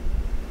bread.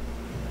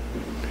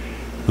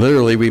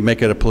 Literally, we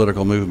make it a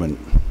political movement.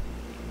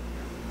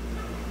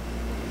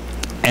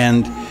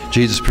 And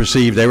Jesus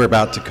perceived they were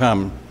about to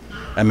come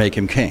and make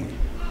him king.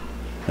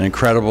 An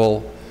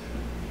incredible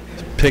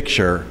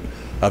picture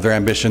of their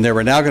ambition. They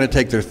were now going to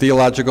take their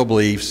theological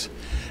beliefs,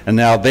 and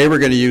now they were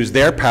going to use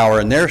their power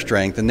and their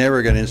strength, and they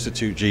were going to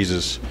institute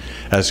Jesus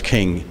as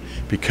king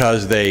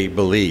because they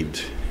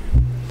believed.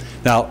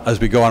 Now, as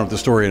we go on with the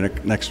story in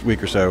the next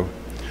week or so,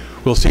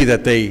 we'll see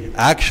that they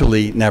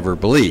actually never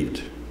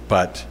believed,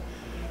 but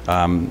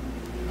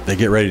they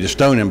get ready to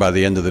stone him by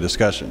the end of the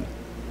discussion.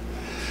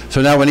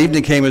 So now when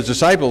evening came, his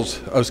disciples,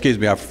 I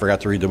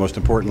forgot to read the most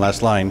important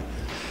last line,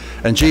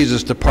 and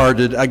Jesus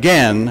departed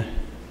again.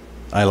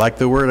 I like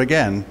the word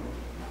again.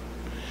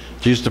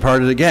 Jesus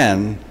departed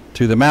again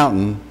to the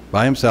mountain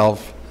by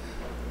himself,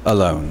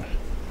 alone.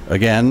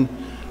 Again,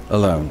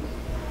 alone.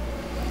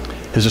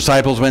 His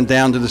disciples went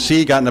down to the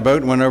sea, got in a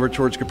boat, and went over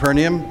towards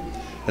Capernaum,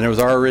 and it was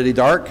already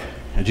dark,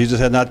 and Jesus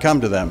had not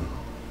come to them.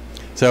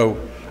 So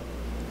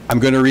I'm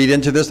going to read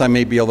into this. I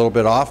may be a little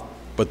bit off,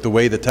 but the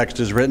way the text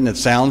is written, it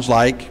sounds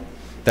like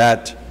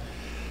that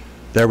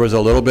there was a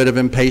little bit of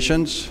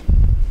impatience.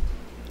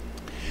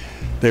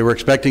 They were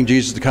expecting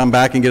Jesus to come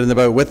back and get in the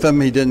boat with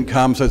them. He didn't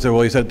come, so they said,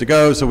 well, he said to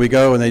go, so we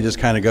go, and they just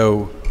kind of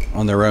go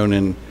on their own,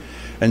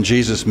 and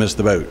Jesus missed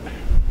the boat.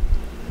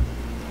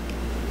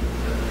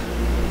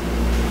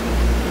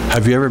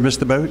 Have you ever missed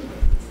the boat?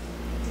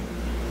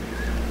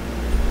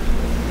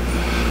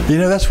 You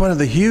know, that's one of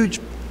the huge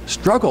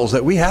struggles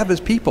that we have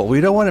as people.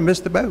 We don't want to miss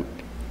the boat.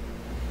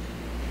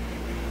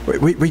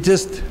 We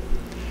just,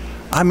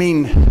 I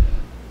mean,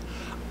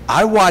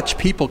 I watch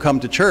people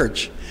come to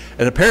church,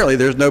 and apparently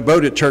there's no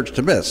boat at church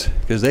to miss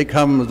because they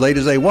come as late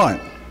as they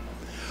want.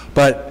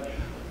 But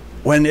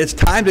when it's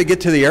time to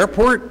get to the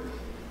airport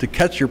to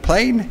catch your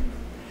plane,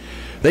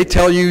 they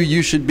tell you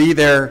you should be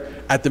there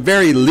at the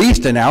very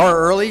least an hour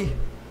early,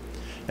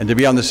 and to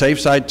be on the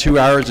safe side, 2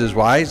 hours is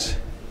wise.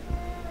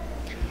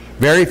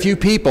 Very few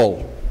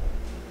people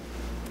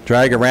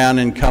drag around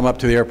and come up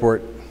to the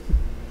airport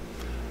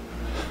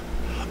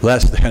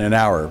less than an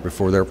hour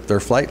before their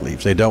flight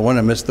leaves. They don't want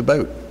to miss the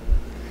boat.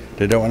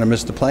 They don't want to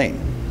miss the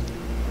plane.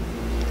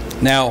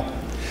 Now,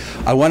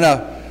 I want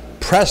to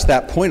press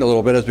that point a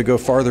little bit as we go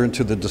farther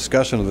into the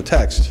discussion of the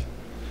text.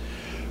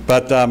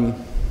 But I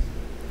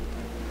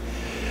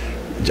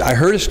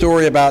heard a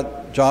story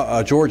about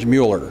George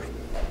Mueller.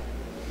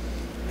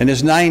 In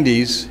his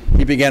 90s,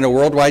 he began a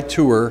worldwide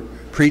tour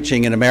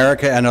preaching in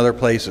America and other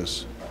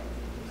places.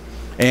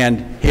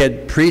 And he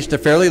had preached a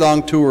fairly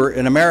long tour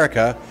in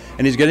America,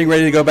 and he's getting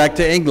ready to go back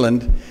to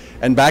England.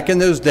 And back in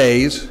those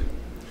days,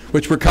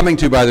 which we're coming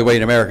to, by the way,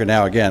 in America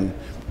now again,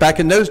 back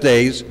in those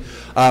days,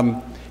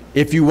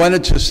 if you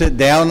wanted to sit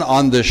down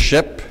on the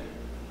ship,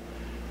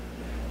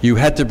 you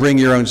had to bring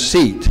your own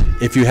seat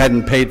if you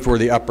hadn't paid for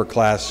the upper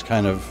class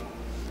kind of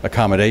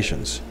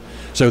accommodations.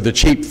 So the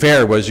cheap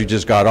fare was you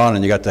just got on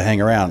and you got to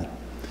hang around.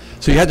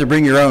 So you had to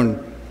bring your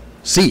own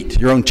seat,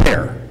 your own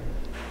chair.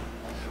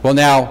 Well,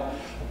 now,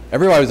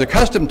 everybody was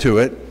accustomed to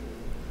it,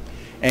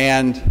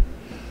 and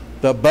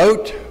the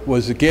boat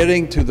was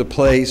getting to the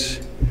place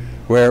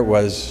where it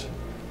was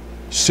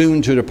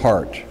soon to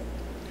depart.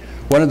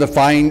 One of the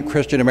fine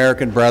Christian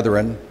American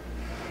brethren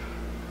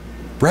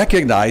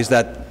recognized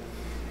that,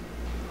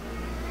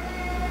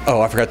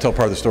 I forgot to tell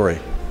part of the story.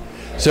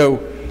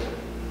 So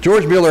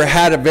George Mueller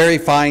had a very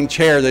fine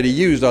chair that he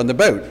used on the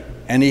boat,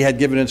 and he had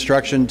given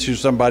instruction to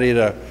somebody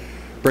to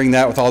bring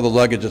that with all the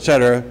luggage,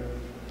 etc.,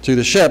 to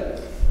the ship.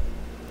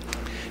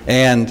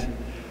 And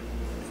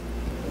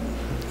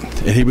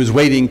he was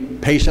waiting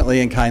patiently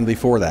and kindly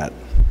for that.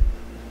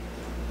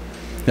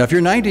 Now, if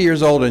you're 90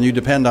 years old and you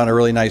depend on a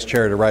really nice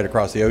chair to ride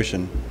across the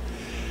ocean,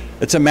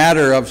 it's a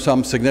matter of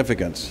some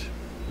significance.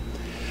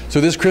 So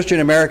this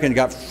Christian American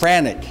got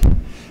frantic,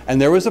 and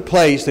there was a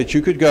place that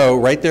you could go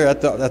right there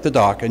at the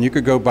dock, and you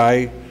could go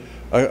buy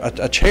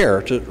a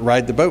chair to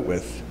ride the boat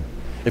with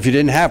if you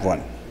didn't have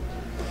one.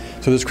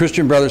 So this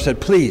Christian brother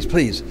said, please,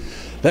 please,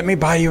 let me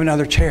buy you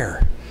another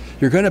chair.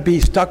 You're going to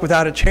be stuck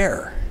without a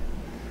chair.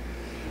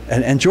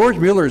 And George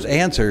Mueller's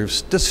answer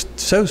just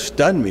so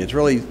stunned me. It's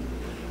really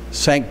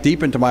sank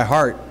deep into my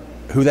heart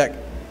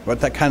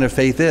what that kind of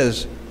faith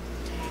is.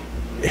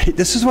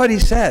 This is what he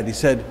said. He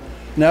said,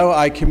 no,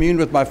 I communed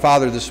with my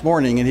Father this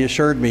morning, and he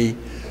assured me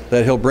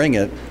that he'll bring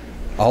it.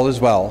 All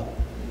is well.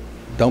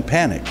 Don't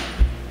panic.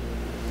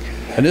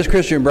 And this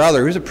Christian brother,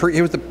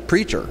 he was a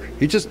preacher.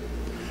 He just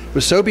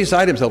was so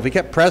beside himself. He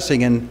kept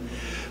pressing, and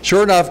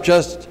sure enough,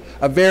 just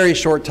a very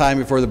short time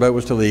before the boat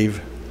was to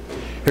leave,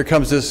 here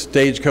comes this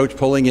stagecoach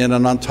pulling in,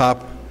 and on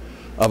top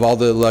of all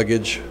the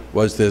luggage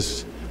was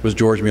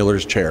George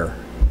Mueller's chair,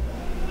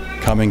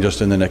 coming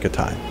just in the nick of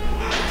time.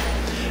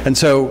 And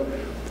so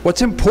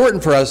what's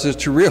important for us is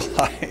to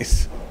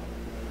realize,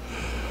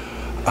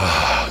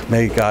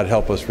 may God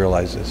help us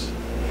realize this.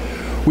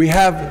 We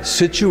have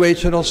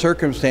situational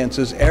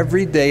circumstances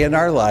every day in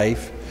our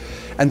life,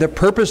 and the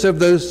purpose of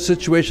those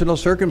situational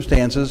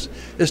circumstances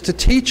is to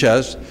teach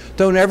us,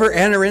 don't ever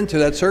enter into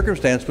that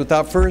circumstance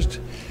without first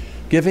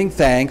giving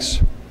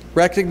thanks,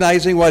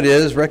 recognizing what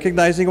is,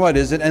 recognizing what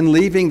isn't, and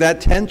leaving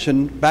that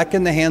tension back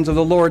in the hands of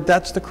the Lord.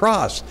 That's the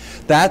cross.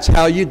 That's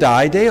how you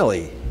die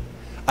daily.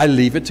 I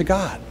leave it to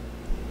God.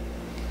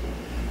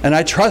 And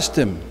I trust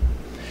him.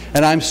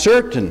 And I'm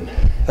certain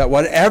that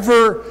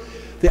whatever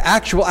the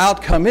actual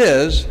outcome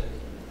is,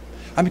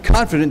 I'm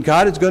confident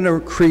God is going to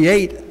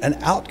create an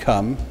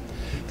outcome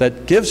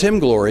that gives him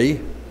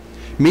glory,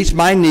 meets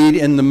my need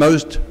in the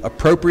most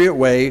appropriate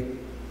way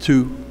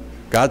to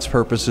God's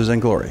purposes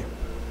and glory.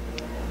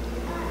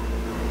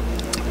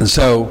 And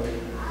so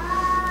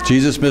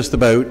Jesus missed the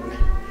boat,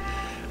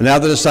 and now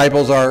the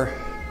disciples are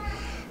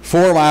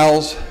 4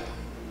 miles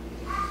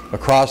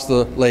across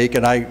the lake,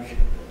 and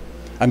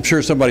I'm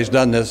sure somebody's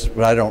done this,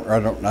 but I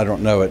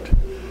don't know it.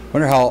 I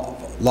wonder how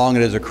long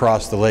it is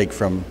across the lake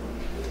from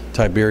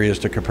Tiberias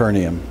to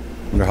Capernaum.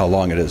 I wonder how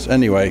long it is.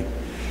 Anyway,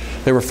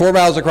 they were 4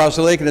 miles across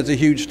the lake, and it's a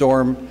huge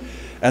storm,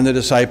 and the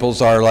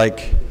disciples are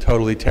like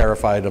totally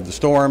terrified of the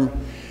storm,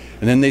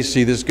 and then they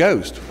see this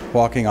ghost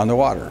walking on the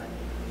water.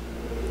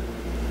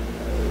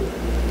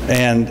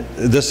 And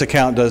this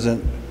account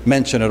doesn't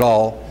mention at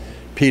all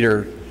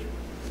Peter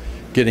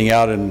getting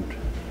out and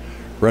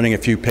running a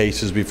few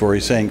paces before he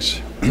sinks.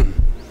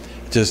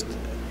 Just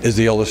is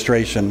the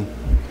illustration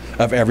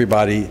of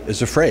everybody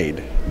is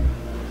afraid.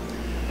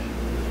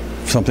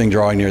 Something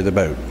drawing near the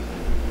boat.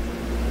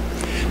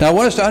 Now I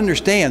want us to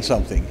understand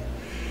something.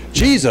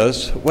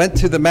 Jesus went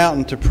to the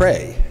mountain to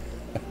pray.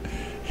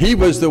 He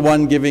was the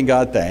one giving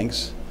God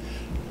thanks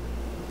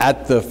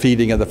at the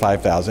feeding of the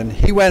 5,000.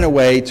 He went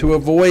away to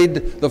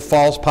avoid the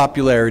false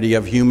popularity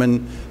of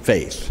human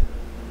faith.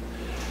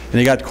 And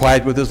he got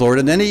quiet with his Lord,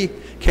 and then he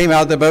came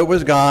out, the boat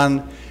was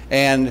gone,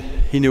 and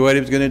he knew what he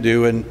was going to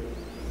do, and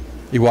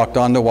he walked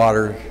on the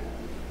water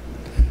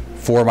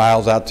 4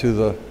 miles out to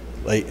the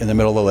lake, in the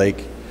middle of the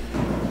lake,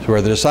 to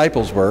where the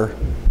disciples were,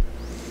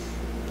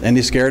 and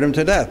he scared them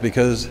to death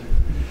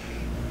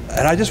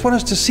and I just want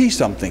us to see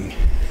something.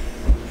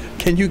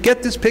 Can you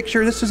get this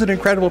picture? This is an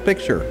incredible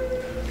picture.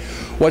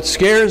 What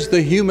scares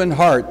the human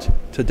heart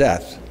to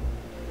death?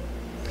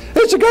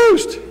 It's a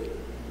ghost.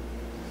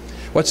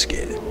 What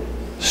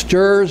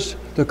stirs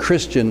the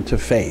Christian to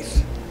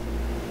faith?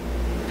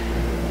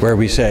 Where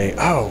we say,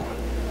 oh,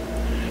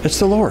 it's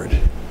the Lord.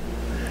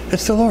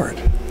 It's the Lord.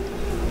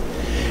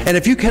 And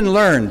if you can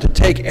learn to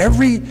take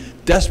every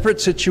desperate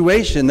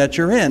situation that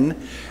you're in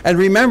and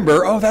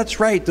remember, oh,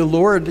 that's right, the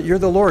Lord, you're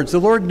the Lord's. The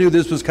Lord knew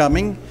this was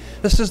coming.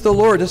 This is the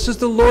Lord. This is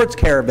the Lord's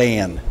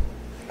caravan.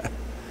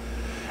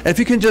 And if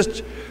you can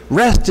just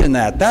rest in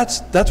that,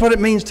 that's what it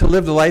means to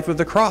live the life of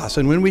the cross.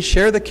 And when we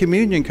share the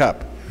communion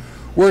cup,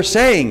 we're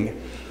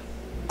saying,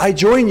 I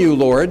join you,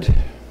 Lord.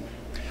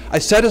 I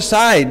set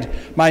aside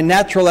my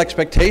natural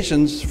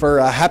expectations for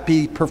a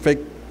happy,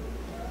 perfect,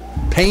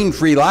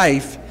 pain-free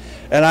life,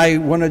 and I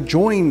want to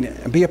join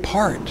and be a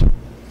part.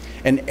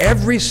 And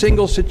every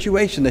single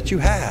situation that you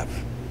have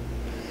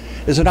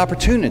is an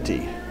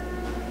opportunity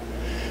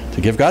to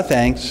give God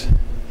thanks,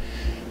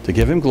 to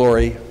give him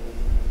glory,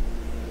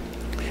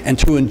 and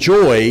to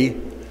enjoy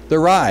the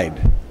ride.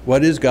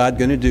 What is God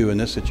going to do in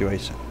this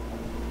situation?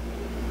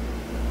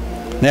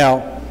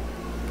 Now,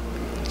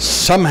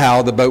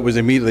 somehow the boat was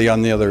immediately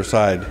on the other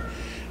side,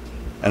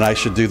 and I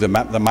should do the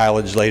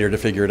mileage later to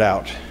figure it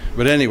out.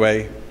 But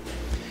anyway,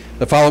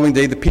 the following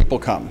day the people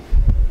come,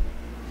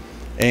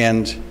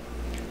 and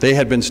they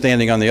had been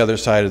standing on the other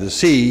side of the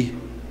sea,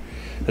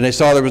 and they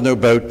saw there was no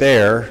boat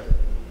there,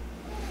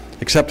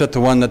 except at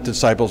the one that the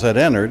disciples had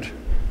entered,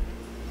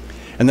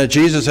 and that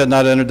Jesus had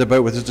not entered the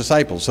boat with his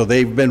disciples. So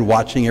they've been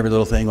watching every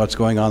little thing, what's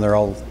going on. They're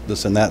all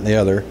this and that and the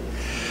other.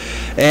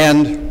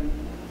 And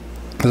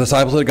the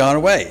disciples had gone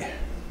away.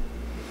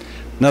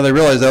 Now they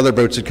realized the other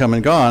boats had come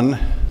and gone,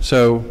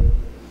 so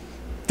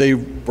they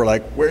were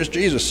like, where's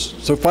Jesus?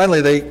 So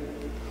finally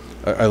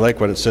I like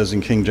what it says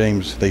in King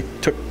James, they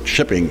took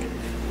shipping.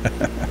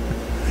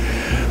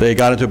 They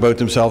got into a boat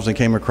themselves and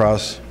came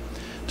across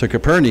to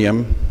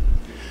Capernaum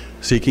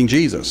seeking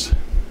Jesus.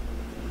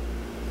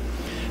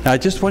 Now I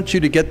just want you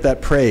to get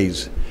that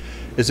praise.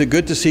 Is it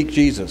good to seek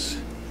Jesus?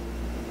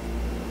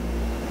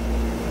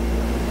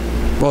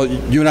 Well,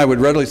 you and I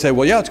would readily say,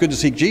 well, yeah, it's good to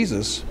seek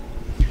Jesus,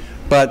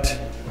 but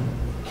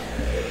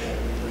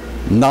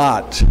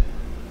not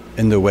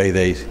in the way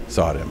they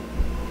sought him.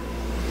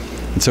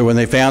 And so when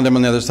they found him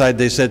on the other side,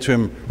 they said to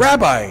him,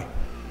 Rabbi,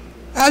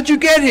 how'd you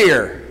get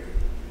here?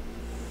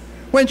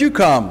 When'd you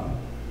come?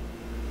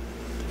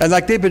 And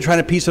like they've been trying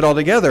to piece it all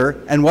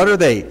together, and what are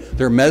they?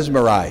 They're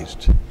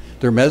mesmerized.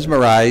 They're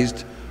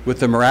mesmerized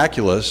with the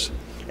miraculous,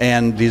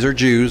 and these are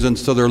Jews, and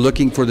so they're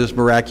looking for this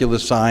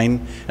miraculous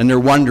sign, and they're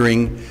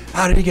wondering,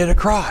 how did he get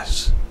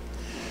across?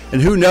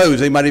 And who knows,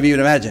 they might have even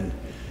imagined,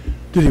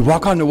 did he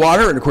walk on the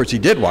water? And of course he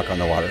did walk on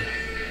the water.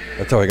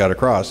 That's how he got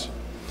across.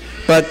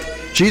 But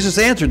Jesus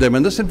answered them,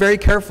 and listen very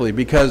carefully,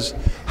 because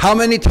how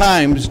many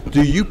times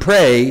do you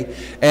pray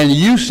and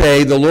you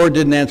say the Lord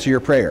didn't answer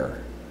your prayer?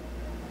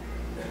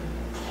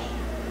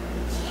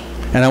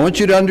 And I want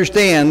you to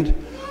understand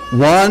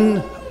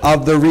one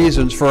of the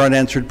reasons for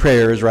unanswered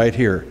prayer is right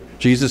here.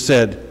 Jesus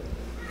said,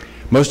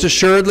 most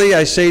assuredly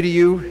I say to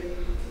you,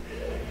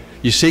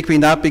 you seek me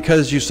not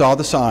because you saw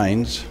the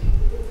signs,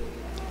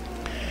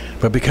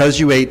 but because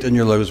you ate and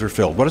your loaves were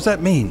filled. What does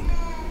that mean?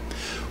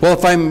 Well,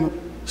 if I'm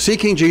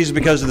seeking Jesus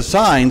because of the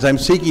signs, I'm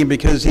seeking him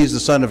because he's the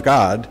Son of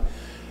God,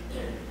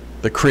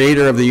 the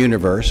creator of the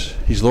universe.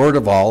 He's Lord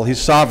of all. He's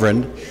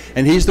sovereign.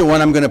 And he's the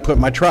one I'm going to put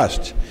my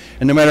trust.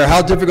 And no matter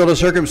how difficult a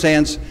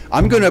circumstance,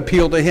 I'm going to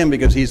appeal to him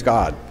because he's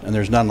God, and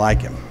there's none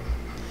like him.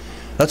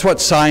 That's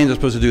what signs are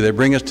supposed to do. They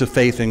bring us to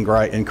faith in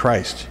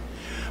Christ.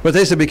 But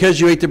they said, because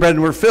you ate the bread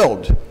and were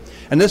filled.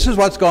 And this is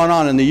what's gone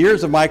on. In the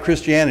years of my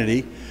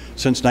Christianity,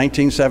 since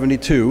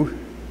 1972,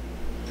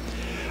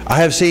 I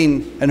have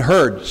seen and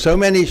heard so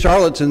many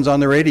charlatans on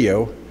the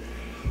radio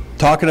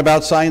talking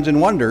about signs and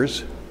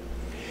wonders,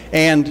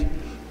 and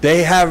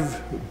they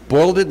have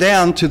boiled it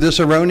down to this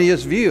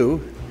erroneous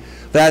view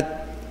that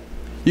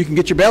you can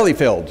get your belly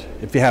filled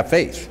if you have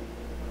faith.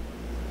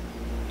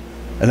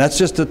 And that's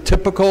just a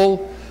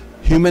typical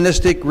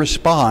humanistic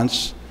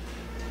response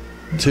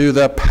to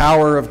the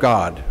power of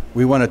God.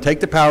 We want to take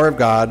the power of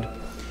God,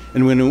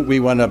 and we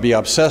want to be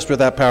obsessed with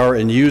that power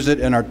and use it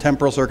in our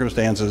temporal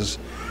circumstances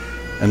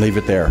and leave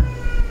it there.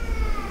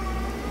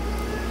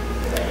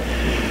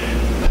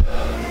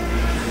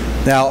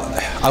 Now,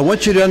 I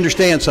want you to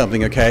understand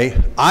something, okay?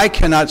 I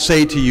cannot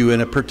say to you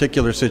in a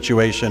particular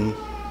situation,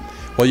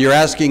 well, you're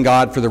asking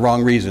God for the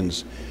wrong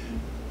reasons.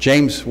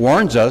 James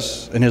warns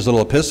us in his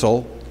little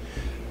epistle,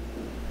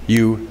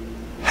 you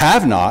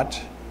have not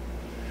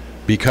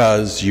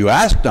because you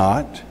ask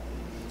not,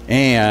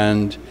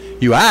 and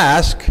you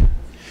ask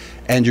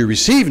and you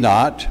receive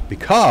not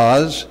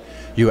because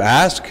you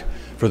ask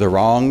for the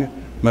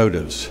wrong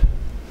motives,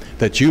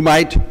 that you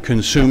might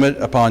consume it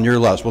upon your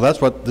lust. Well,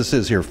 that's what this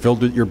is here.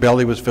 Filled with, your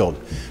belly was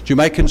filled. That you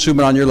might consume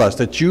it on your lust,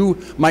 that you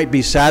might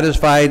be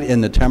satisfied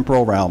in the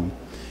temporal realm,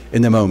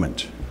 in the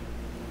moment,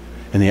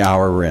 in the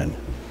hour we're in.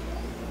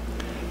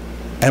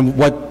 And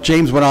what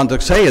James went on to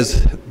say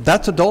is,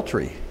 that's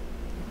adultery.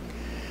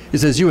 He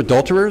says, you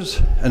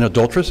adulterers and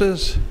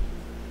adulteresses,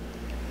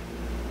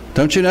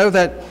 don't you know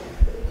that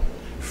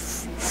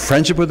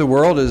friendship with the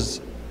world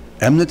is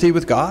enmity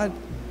with God?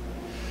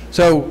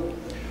 So,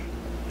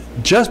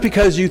 just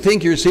because you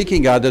think you're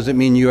seeking God doesn't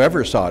mean you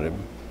ever sought him.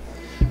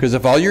 Because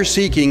if all you're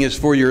seeking is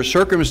for your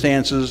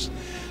circumstances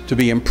to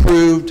be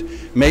improved,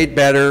 made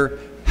better,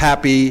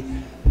 happy,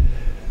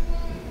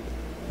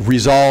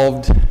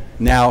 resolved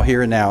now,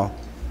 here and now,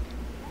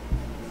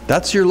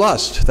 that's your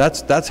lust.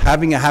 That's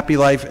having a happy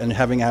life and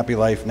having a happy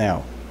life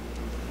now.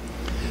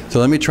 So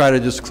let me try to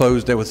just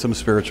close that with some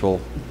spiritual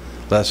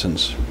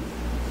lessons.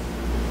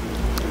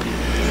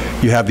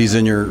 You have these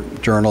in your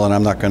journal, and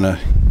I'm not going to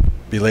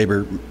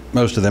belabor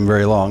most of them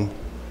very long.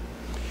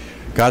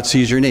 God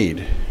sees your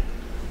need.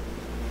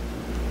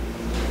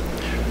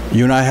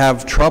 You and I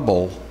have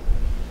trouble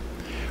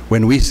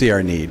when we see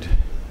our need,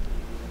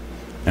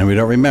 and we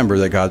don't remember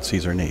that God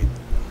sees our need.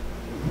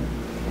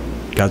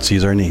 God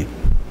sees our need.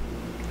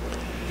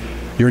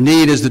 Your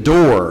need is the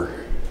door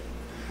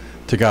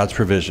to God's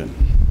provision.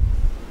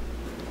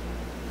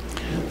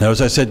 Now, as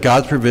I said,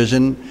 God's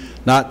provision,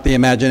 not the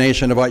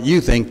imagination of what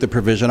you think the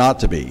provision ought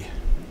to be,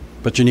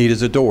 but your need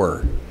is a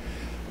door.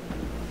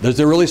 There's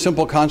a really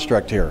simple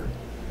construct here.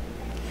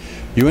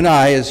 You and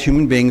I, as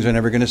human beings, are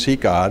never going to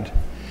seek God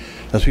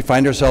unless we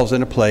find ourselves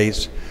in a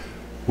place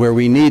where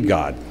we need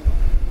God.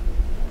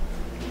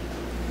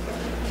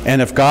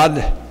 And if God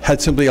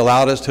had simply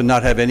allowed us to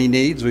not have any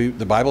needs,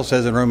 the Bible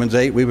says in Romans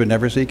 8, we would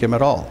never seek him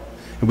at all.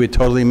 And we'd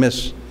totally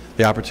miss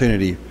the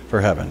opportunity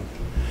for heaven.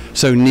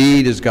 So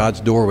need is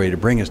God's doorway to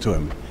bring us to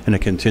him in a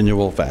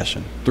continual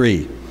fashion.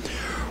 3,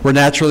 we're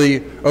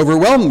naturally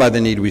overwhelmed by the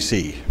need we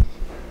see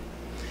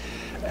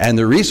and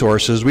the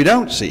resources we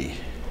don't see.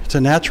 It's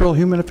a natural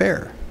human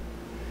affair.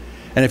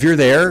 And if you're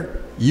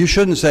there, you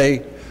shouldn't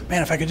say,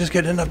 man, if I could just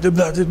get enough, blah,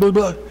 blah, blah,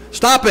 blah.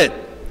 Stop it.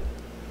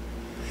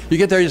 You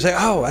get there, you say,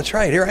 oh, that's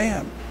right, here I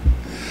am.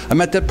 I'm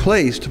at that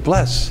place to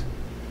bless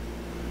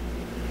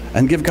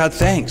and give God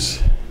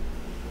thanks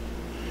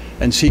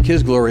and seek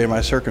his glory in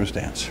my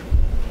circumstance.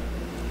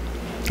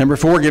 Number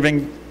 4,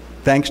 giving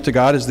thanks to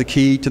God is the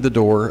key to the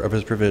door of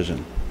his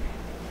provision.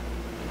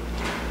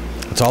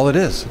 That's all it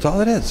is. That's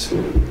all it is.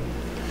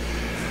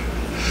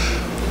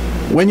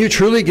 When you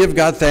truly give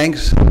God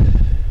thanks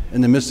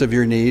in the midst of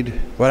your need,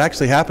 what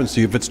actually happens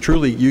to you, if it's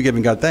truly you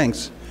giving God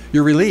thanks,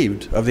 you're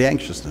relieved of the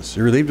anxiousness.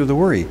 You're relieved of the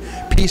worry.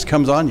 Peace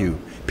comes on you.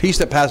 Peace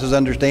that passes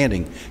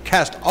understanding.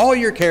 Cast all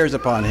your cares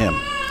upon him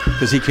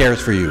because he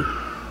cares for you.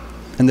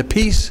 And the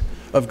peace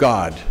of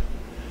God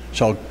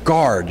shall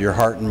guard your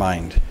heart and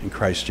mind in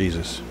Christ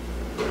Jesus.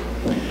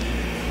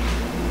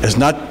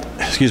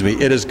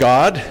 It is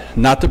God,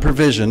 not the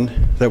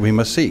provision that we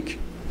must seek.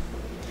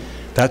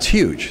 That's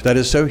huge. That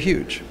is so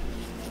huge.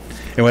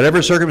 In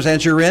whatever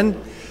circumstance you're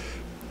in,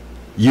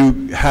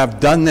 you have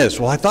done this.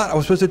 Well, I thought I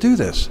was supposed to do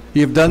this.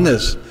 You've done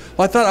this.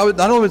 Well, I thought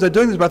not only was I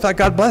doing this, but I thought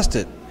God blessed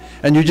it.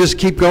 And you just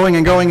keep going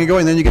and going and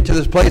going. Then you get to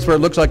this place where it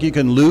looks like you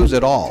can lose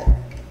it all.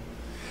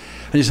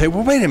 And you say,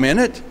 well, wait a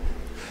minute.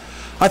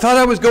 I thought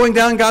I was going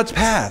down God's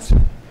path.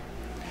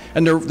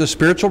 And the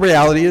spiritual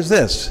reality is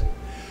this.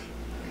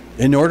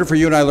 In order for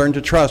you and I to learn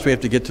to trust, we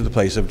have to get to the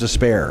place of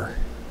despair.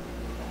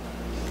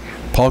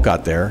 Paul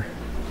got there.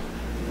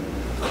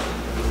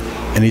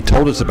 And he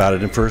told us about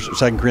it in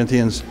 2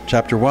 Corinthians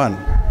chapter 1.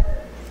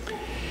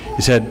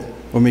 He said,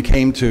 when we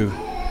came to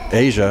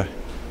Asia,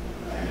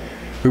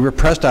 we were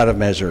pressed out of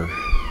measure,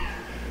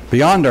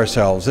 beyond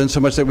ourselves,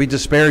 insomuch that we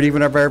despaired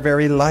even of our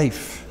very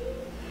life.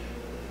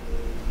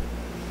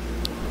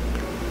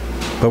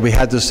 But we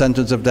had the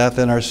sentence of death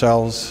in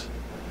ourselves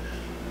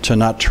to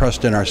not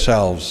trust in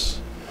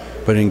ourselves,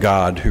 but in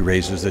God who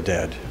raises the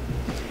dead.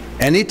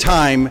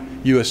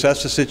 Anytime you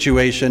assess a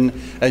situation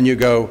and you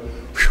go,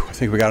 I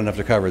think we got enough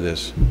to cover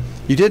this.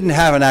 You didn't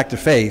have an act of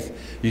faith.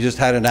 You just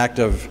had an act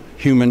of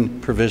human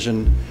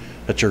provision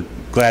that you're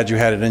glad you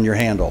had it in your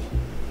handle.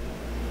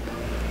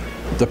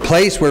 The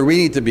place where we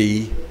need to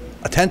be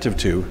attentive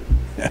to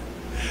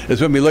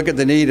is when we look at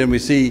the need and we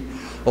see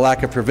a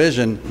lack of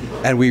provision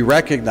and we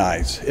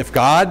recognize if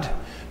God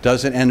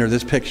doesn't enter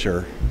this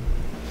picture,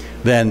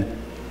 then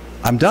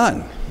I'm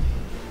done.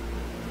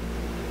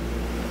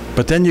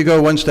 But then you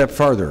go one step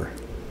farther.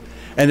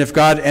 And if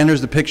God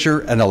enters the picture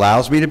and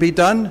allows me to be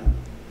done,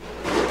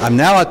 I'm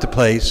now at the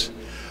place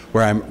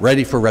where I'm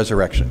ready for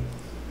resurrection.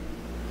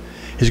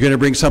 He's going to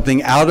bring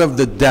something out of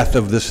the death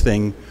of this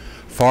thing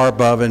far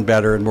above and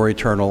better and more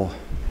eternal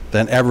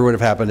than ever would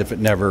have happened if it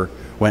never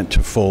went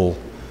to full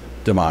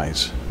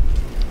demise.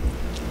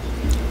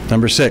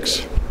 Number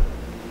 6,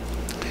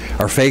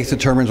 our faith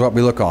determines what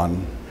we look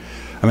on.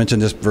 I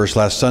mentioned this verse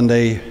last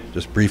Sunday,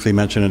 just briefly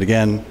mention it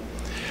again.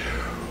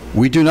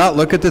 We do not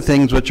look at the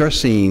things which are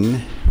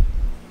seen,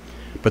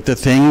 but the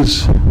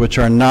things which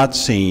are not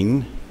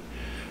seen.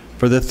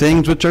 For the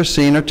things which are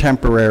seen are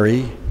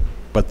temporary,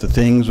 but the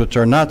things which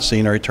are not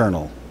seen are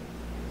eternal.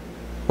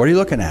 What are you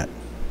looking at?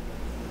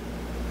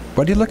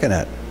 What are you looking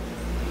at?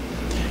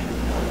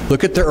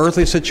 Look at the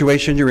earthly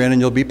situation you're in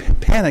and you'll be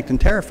panicked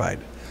and terrified.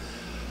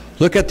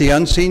 Look at the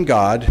unseen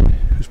God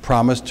who's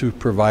promised to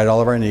provide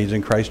all of our needs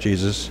in Christ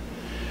Jesus,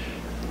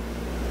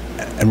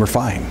 and we're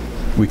fine.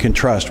 We can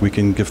trust, we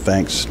can give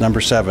thanks.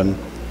 Number 7,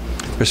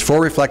 there's 4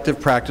 reflective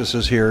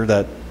practices here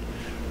that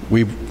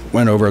we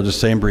went over. I'll just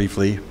say them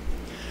briefly.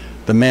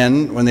 The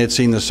men, when they had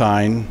seen the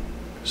sign,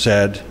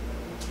 said,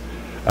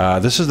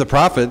 this is the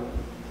prophet,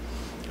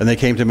 and they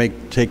came to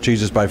take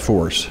Jesus by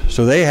force.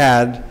 So they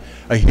had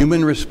a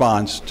human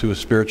response to a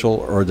spiritual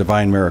or a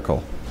divine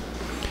miracle.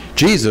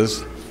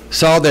 Jesus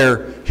saw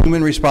their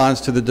human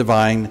response to the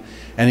divine,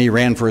 and he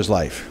ran for his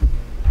life.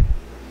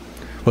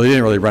 Well, he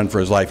didn't really run for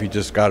his life. He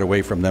just got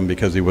away from them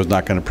because he was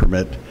not going to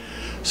permit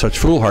such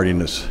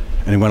foolhardiness,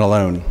 and he went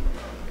alone.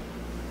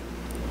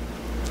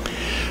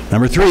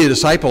 Number 3, the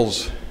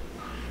disciples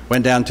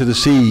went down to the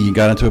sea and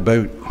got into a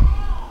boat.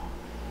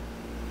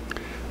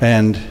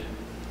 And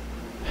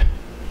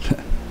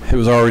it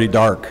was already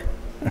dark.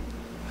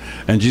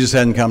 And Jesus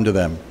hadn't come to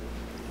them.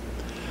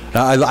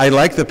 Now, I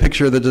like the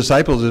picture of the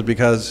disciples is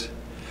because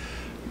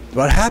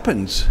what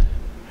happens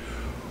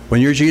when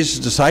you're Jesus'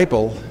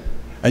 disciple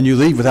and you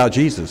leave without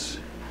Jesus?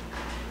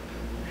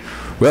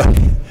 Well,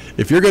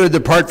 if you're going to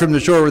depart from the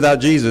shore without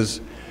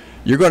Jesus,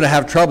 you're going to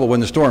have trouble when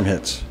the storm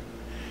hits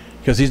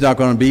because he's not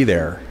going to be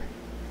there.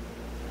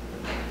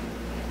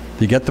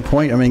 Do you get the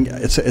point? I mean,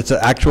 it's an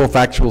actual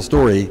factual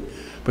story,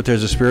 but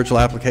there's a spiritual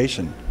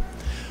application.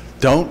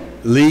 Don't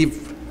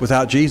leave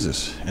without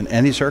Jesus in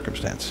any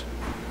circumstance.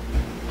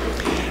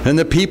 And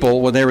the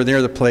people, when they were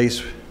near the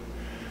place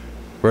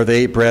where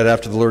they ate bread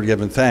after the Lord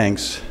given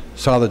thanks,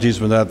 saw that Jesus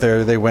was not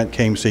there, they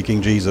came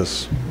seeking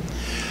Jesus.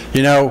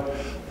 You know,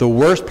 the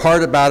worst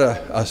part about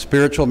a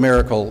spiritual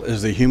miracle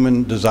is the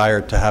human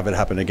desire to have it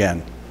happen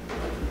again.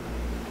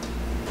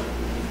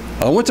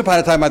 Once upon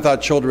a time I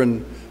thought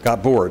children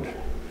got bored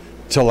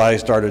till I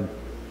started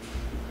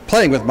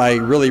playing with my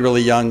really,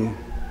 really young,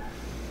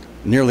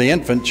 nearly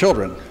infant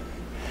children.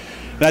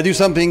 And I'd do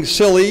something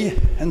silly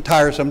and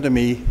tiresome to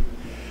me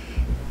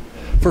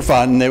for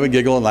fun, and they would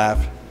giggle and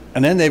laugh.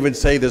 And then they would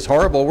say this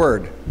horrible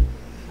word,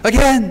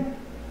 again.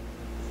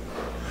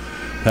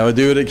 I would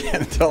do it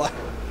again until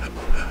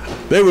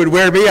they would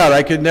wear me out.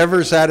 I could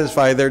never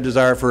satisfy their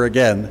desire for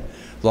again,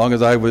 as long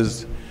as I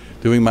was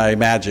doing my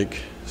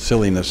magic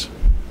silliness.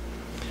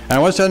 And I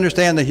want us to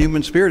understand the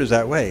human spirit is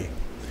that way.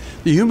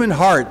 The human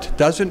heart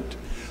doesn't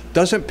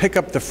pick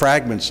up the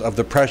fragments of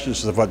the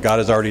preciousness of what God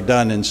has already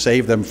done and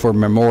save them for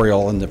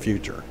memorial in the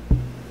future.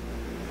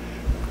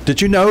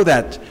 Did you know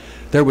that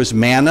there was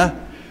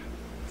manna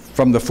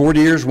from the 40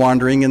 years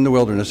wandering in the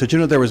wilderness? Did you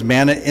know there was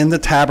manna in the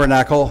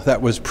tabernacle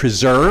that was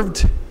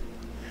preserved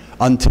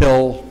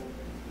until,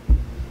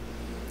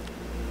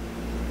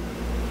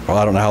 well,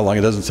 I don't know how long.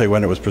 It doesn't say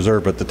when it was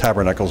preserved, but the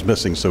tabernacle's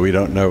missing, so we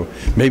don't know.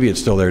 Maybe it's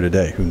still there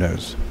today. Who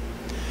knows?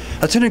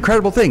 That's an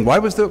incredible thing. Why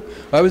was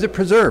it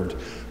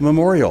preserved?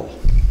 Memorial.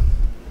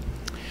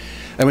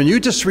 And when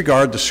you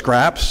disregard the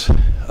scraps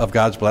of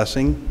God's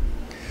blessing,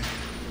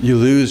 you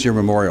lose your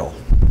memorial.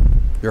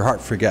 Your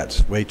heart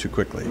forgets way too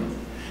quickly.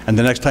 And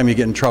the next time you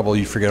get in trouble,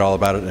 you forget all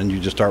about it and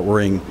you just start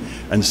worrying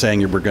and saying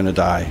you were going to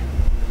die.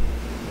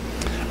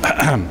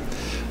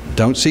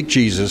 Don't seek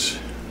Jesus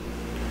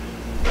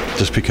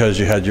just because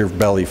you had your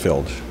belly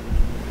filled.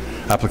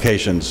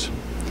 Applications.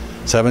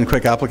 7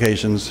 quick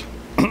applications.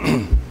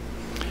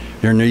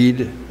 Your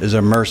need is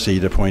a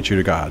mercy to point you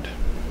to God.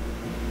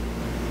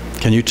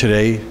 Can you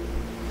today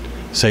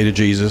say to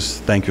Jesus,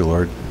 thank you,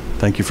 Lord.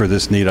 Thank you for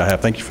this need I have.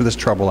 Thank you for this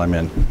trouble I'm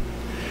in.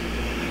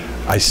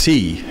 I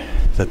see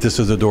that this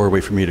is a doorway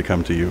for me to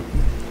come to you.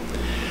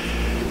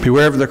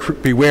 Beware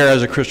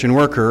as a Christian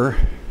worker,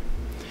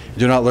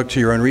 do not look to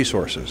your own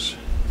resources.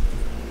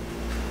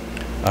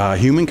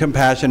 Human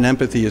compassion and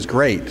empathy is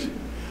great,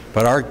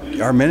 but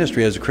our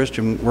ministry as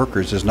Christian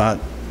workers is not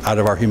out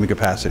of our human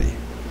capacity.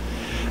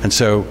 And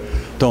so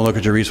don't look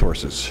at your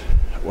resources.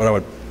 What I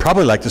would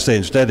probably like to say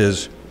instead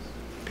is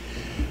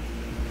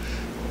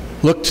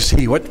look to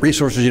see what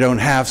resources you don't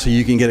have so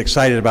you can get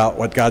excited about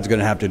what God's going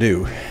to have to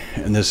do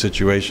in this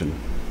situation.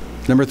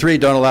 Number 3,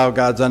 don't allow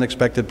God's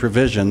unexpected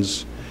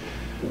provisions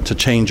to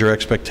change your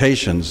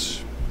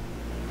expectations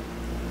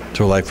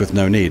to a life with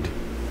no need.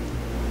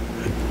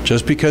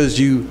 Just because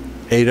you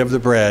ate of the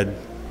bread,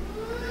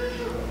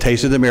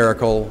 tasted the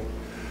miracle,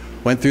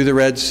 went through the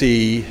Red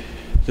Sea,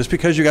 just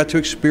because you got to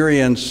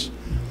experience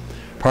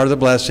part of the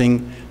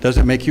blessing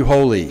doesn't make you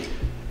holy.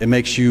 It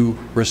makes you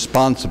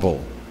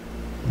responsible.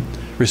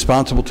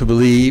 Responsible to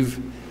believe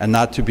and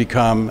not to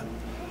become,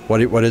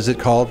 what is it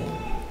called?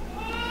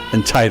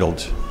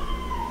 Entitled.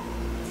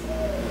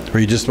 Where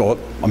you just, well,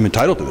 I'm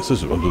entitled to this.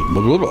 This is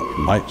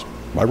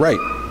my right.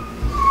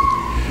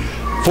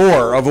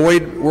 4,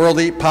 avoid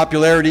worldly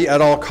popularity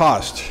at all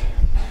cost.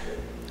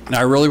 And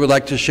I really would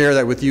like to share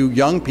that with you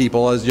young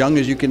people, as young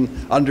as you can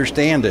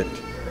understand it.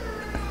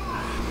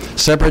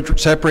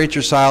 Separate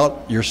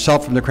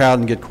yourself from the crowd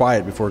and get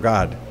quiet before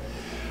God.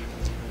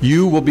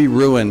 You will be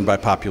ruined by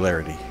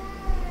popularity.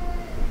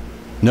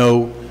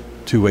 No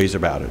two ways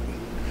about it.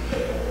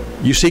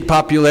 You seek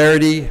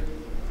popularity,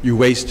 you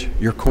waste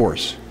your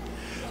course.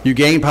 You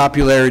gain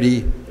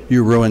popularity,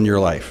 you ruin your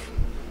life.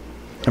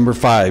 Number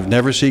 5,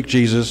 never seek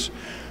Jesus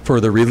for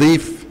the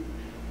relief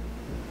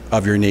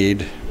of your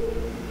need,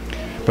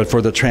 but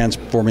for the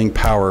transforming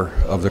power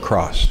of the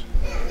cross.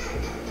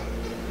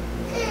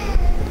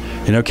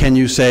 You know, can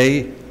you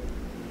say,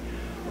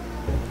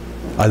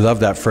 I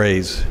love that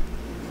phrase,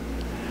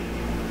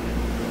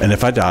 and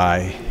if I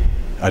die,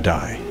 I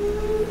die.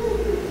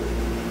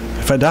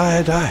 If I die,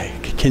 I die.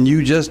 Can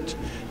you just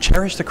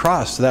cherish the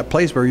cross to that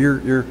place where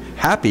you're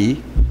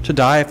happy to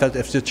die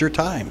if it's your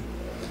time?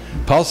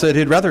 Paul said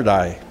he'd rather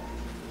die.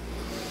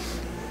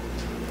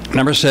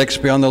 Number 6,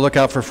 be on the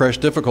lookout for fresh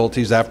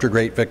difficulties after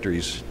great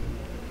victories.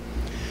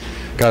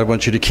 God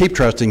wants you to keep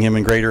trusting him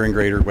in greater and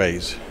greater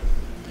ways.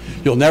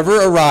 You'll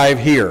never arrive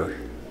here.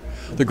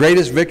 The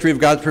greatest victory of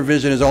God's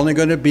provision is only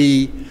going to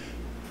be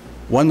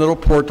one little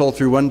portal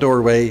through one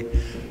doorway,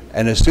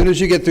 and as soon as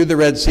you get through the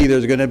Red Sea,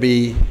 there's going to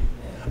be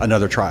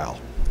another trial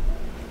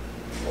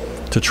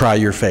to try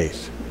your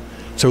faith.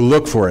 So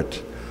look for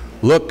it.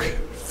 Look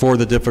for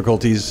the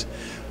difficulties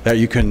that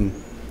you can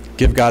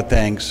give God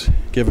thanks,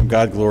 give him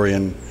God glory,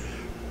 and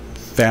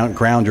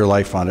ground your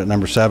life on it.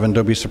 Number 7,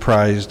 don't be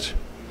surprised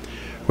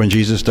when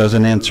Jesus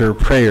doesn't answer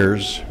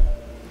prayers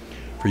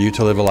for you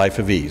to live a life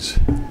of ease.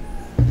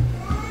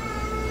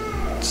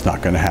 It's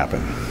not going to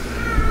happen.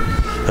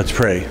 Let's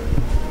pray.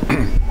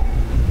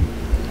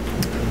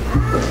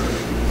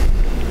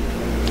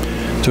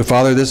 So,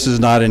 Father, this is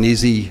not an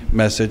easy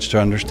message to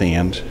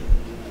understand.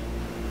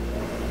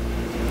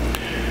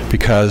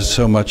 because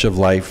so much of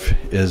life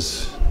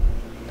is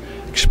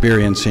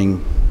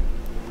experiencing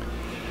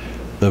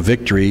the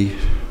victory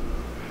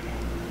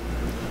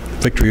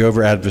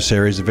over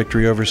adversaries, the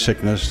victory over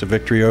sickness, the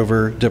victory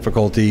over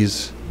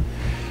difficulties,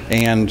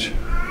 and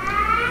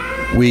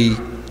we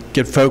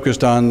get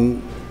focused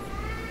on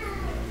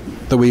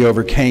the we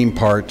overcame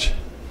part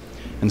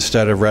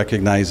instead of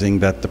recognizing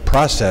that the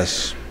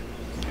process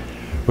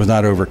was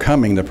not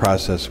overcoming, the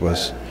process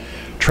was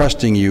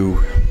trusting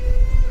you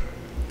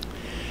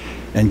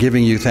and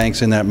giving you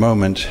thanks in that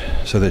moment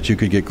so that you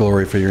could get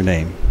glory for your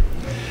name.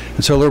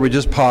 And so, Lord, we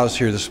just pause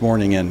here this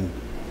morning, and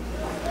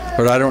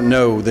Lord, I don't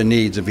know the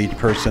needs of each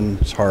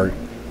person's heart,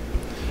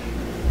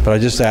 but I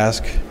just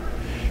ask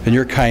in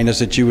your kindness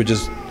that you would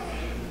just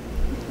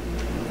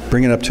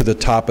bring it up to the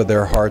top of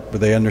their heart where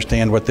they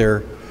understand what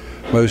their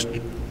most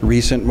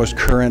recent, most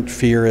current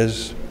fear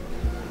is,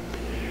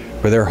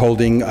 where they're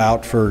holding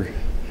out for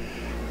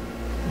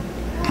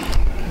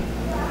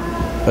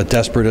a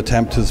desperate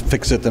attempt to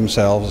fix it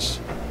themselves,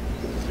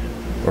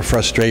 or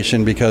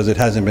frustration because it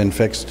hasn't been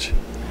fixed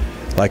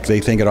like they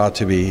think it ought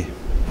to be.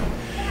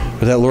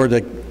 But that, Lord,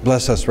 that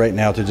bless us right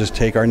now to just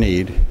take our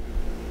need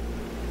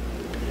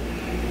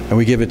and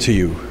we give it to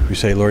you. We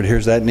say, Lord,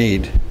 here's that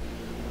need.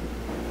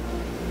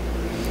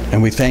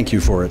 And we thank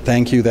you for it.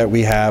 Thank you that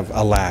we have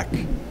a lack.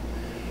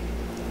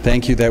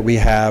 Thank you that we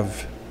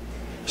have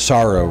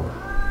sorrow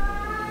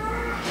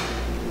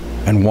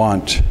and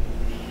want.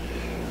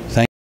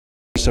 Thank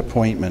you for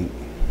disappointment.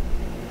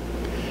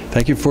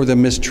 Thank you for the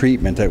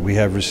mistreatment that we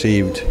have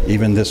received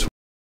even this week.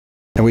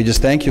 And we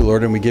just thank you,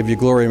 Lord, and we give you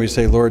glory, and we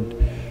say, Lord,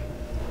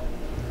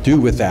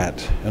 do with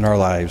that in our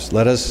lives.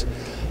 Let us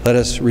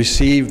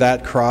receive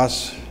that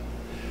cross,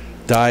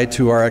 die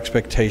to our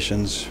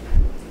expectations,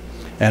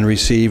 and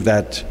receive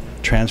that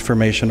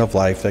transformation of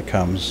life that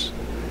comes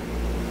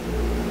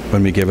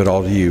when we give it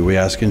all to you. We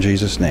ask in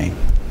Jesus' name.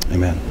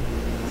 Amen.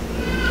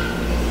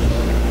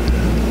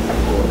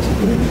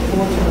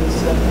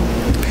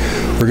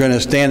 We're going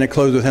to stand and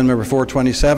close with hymn number 427.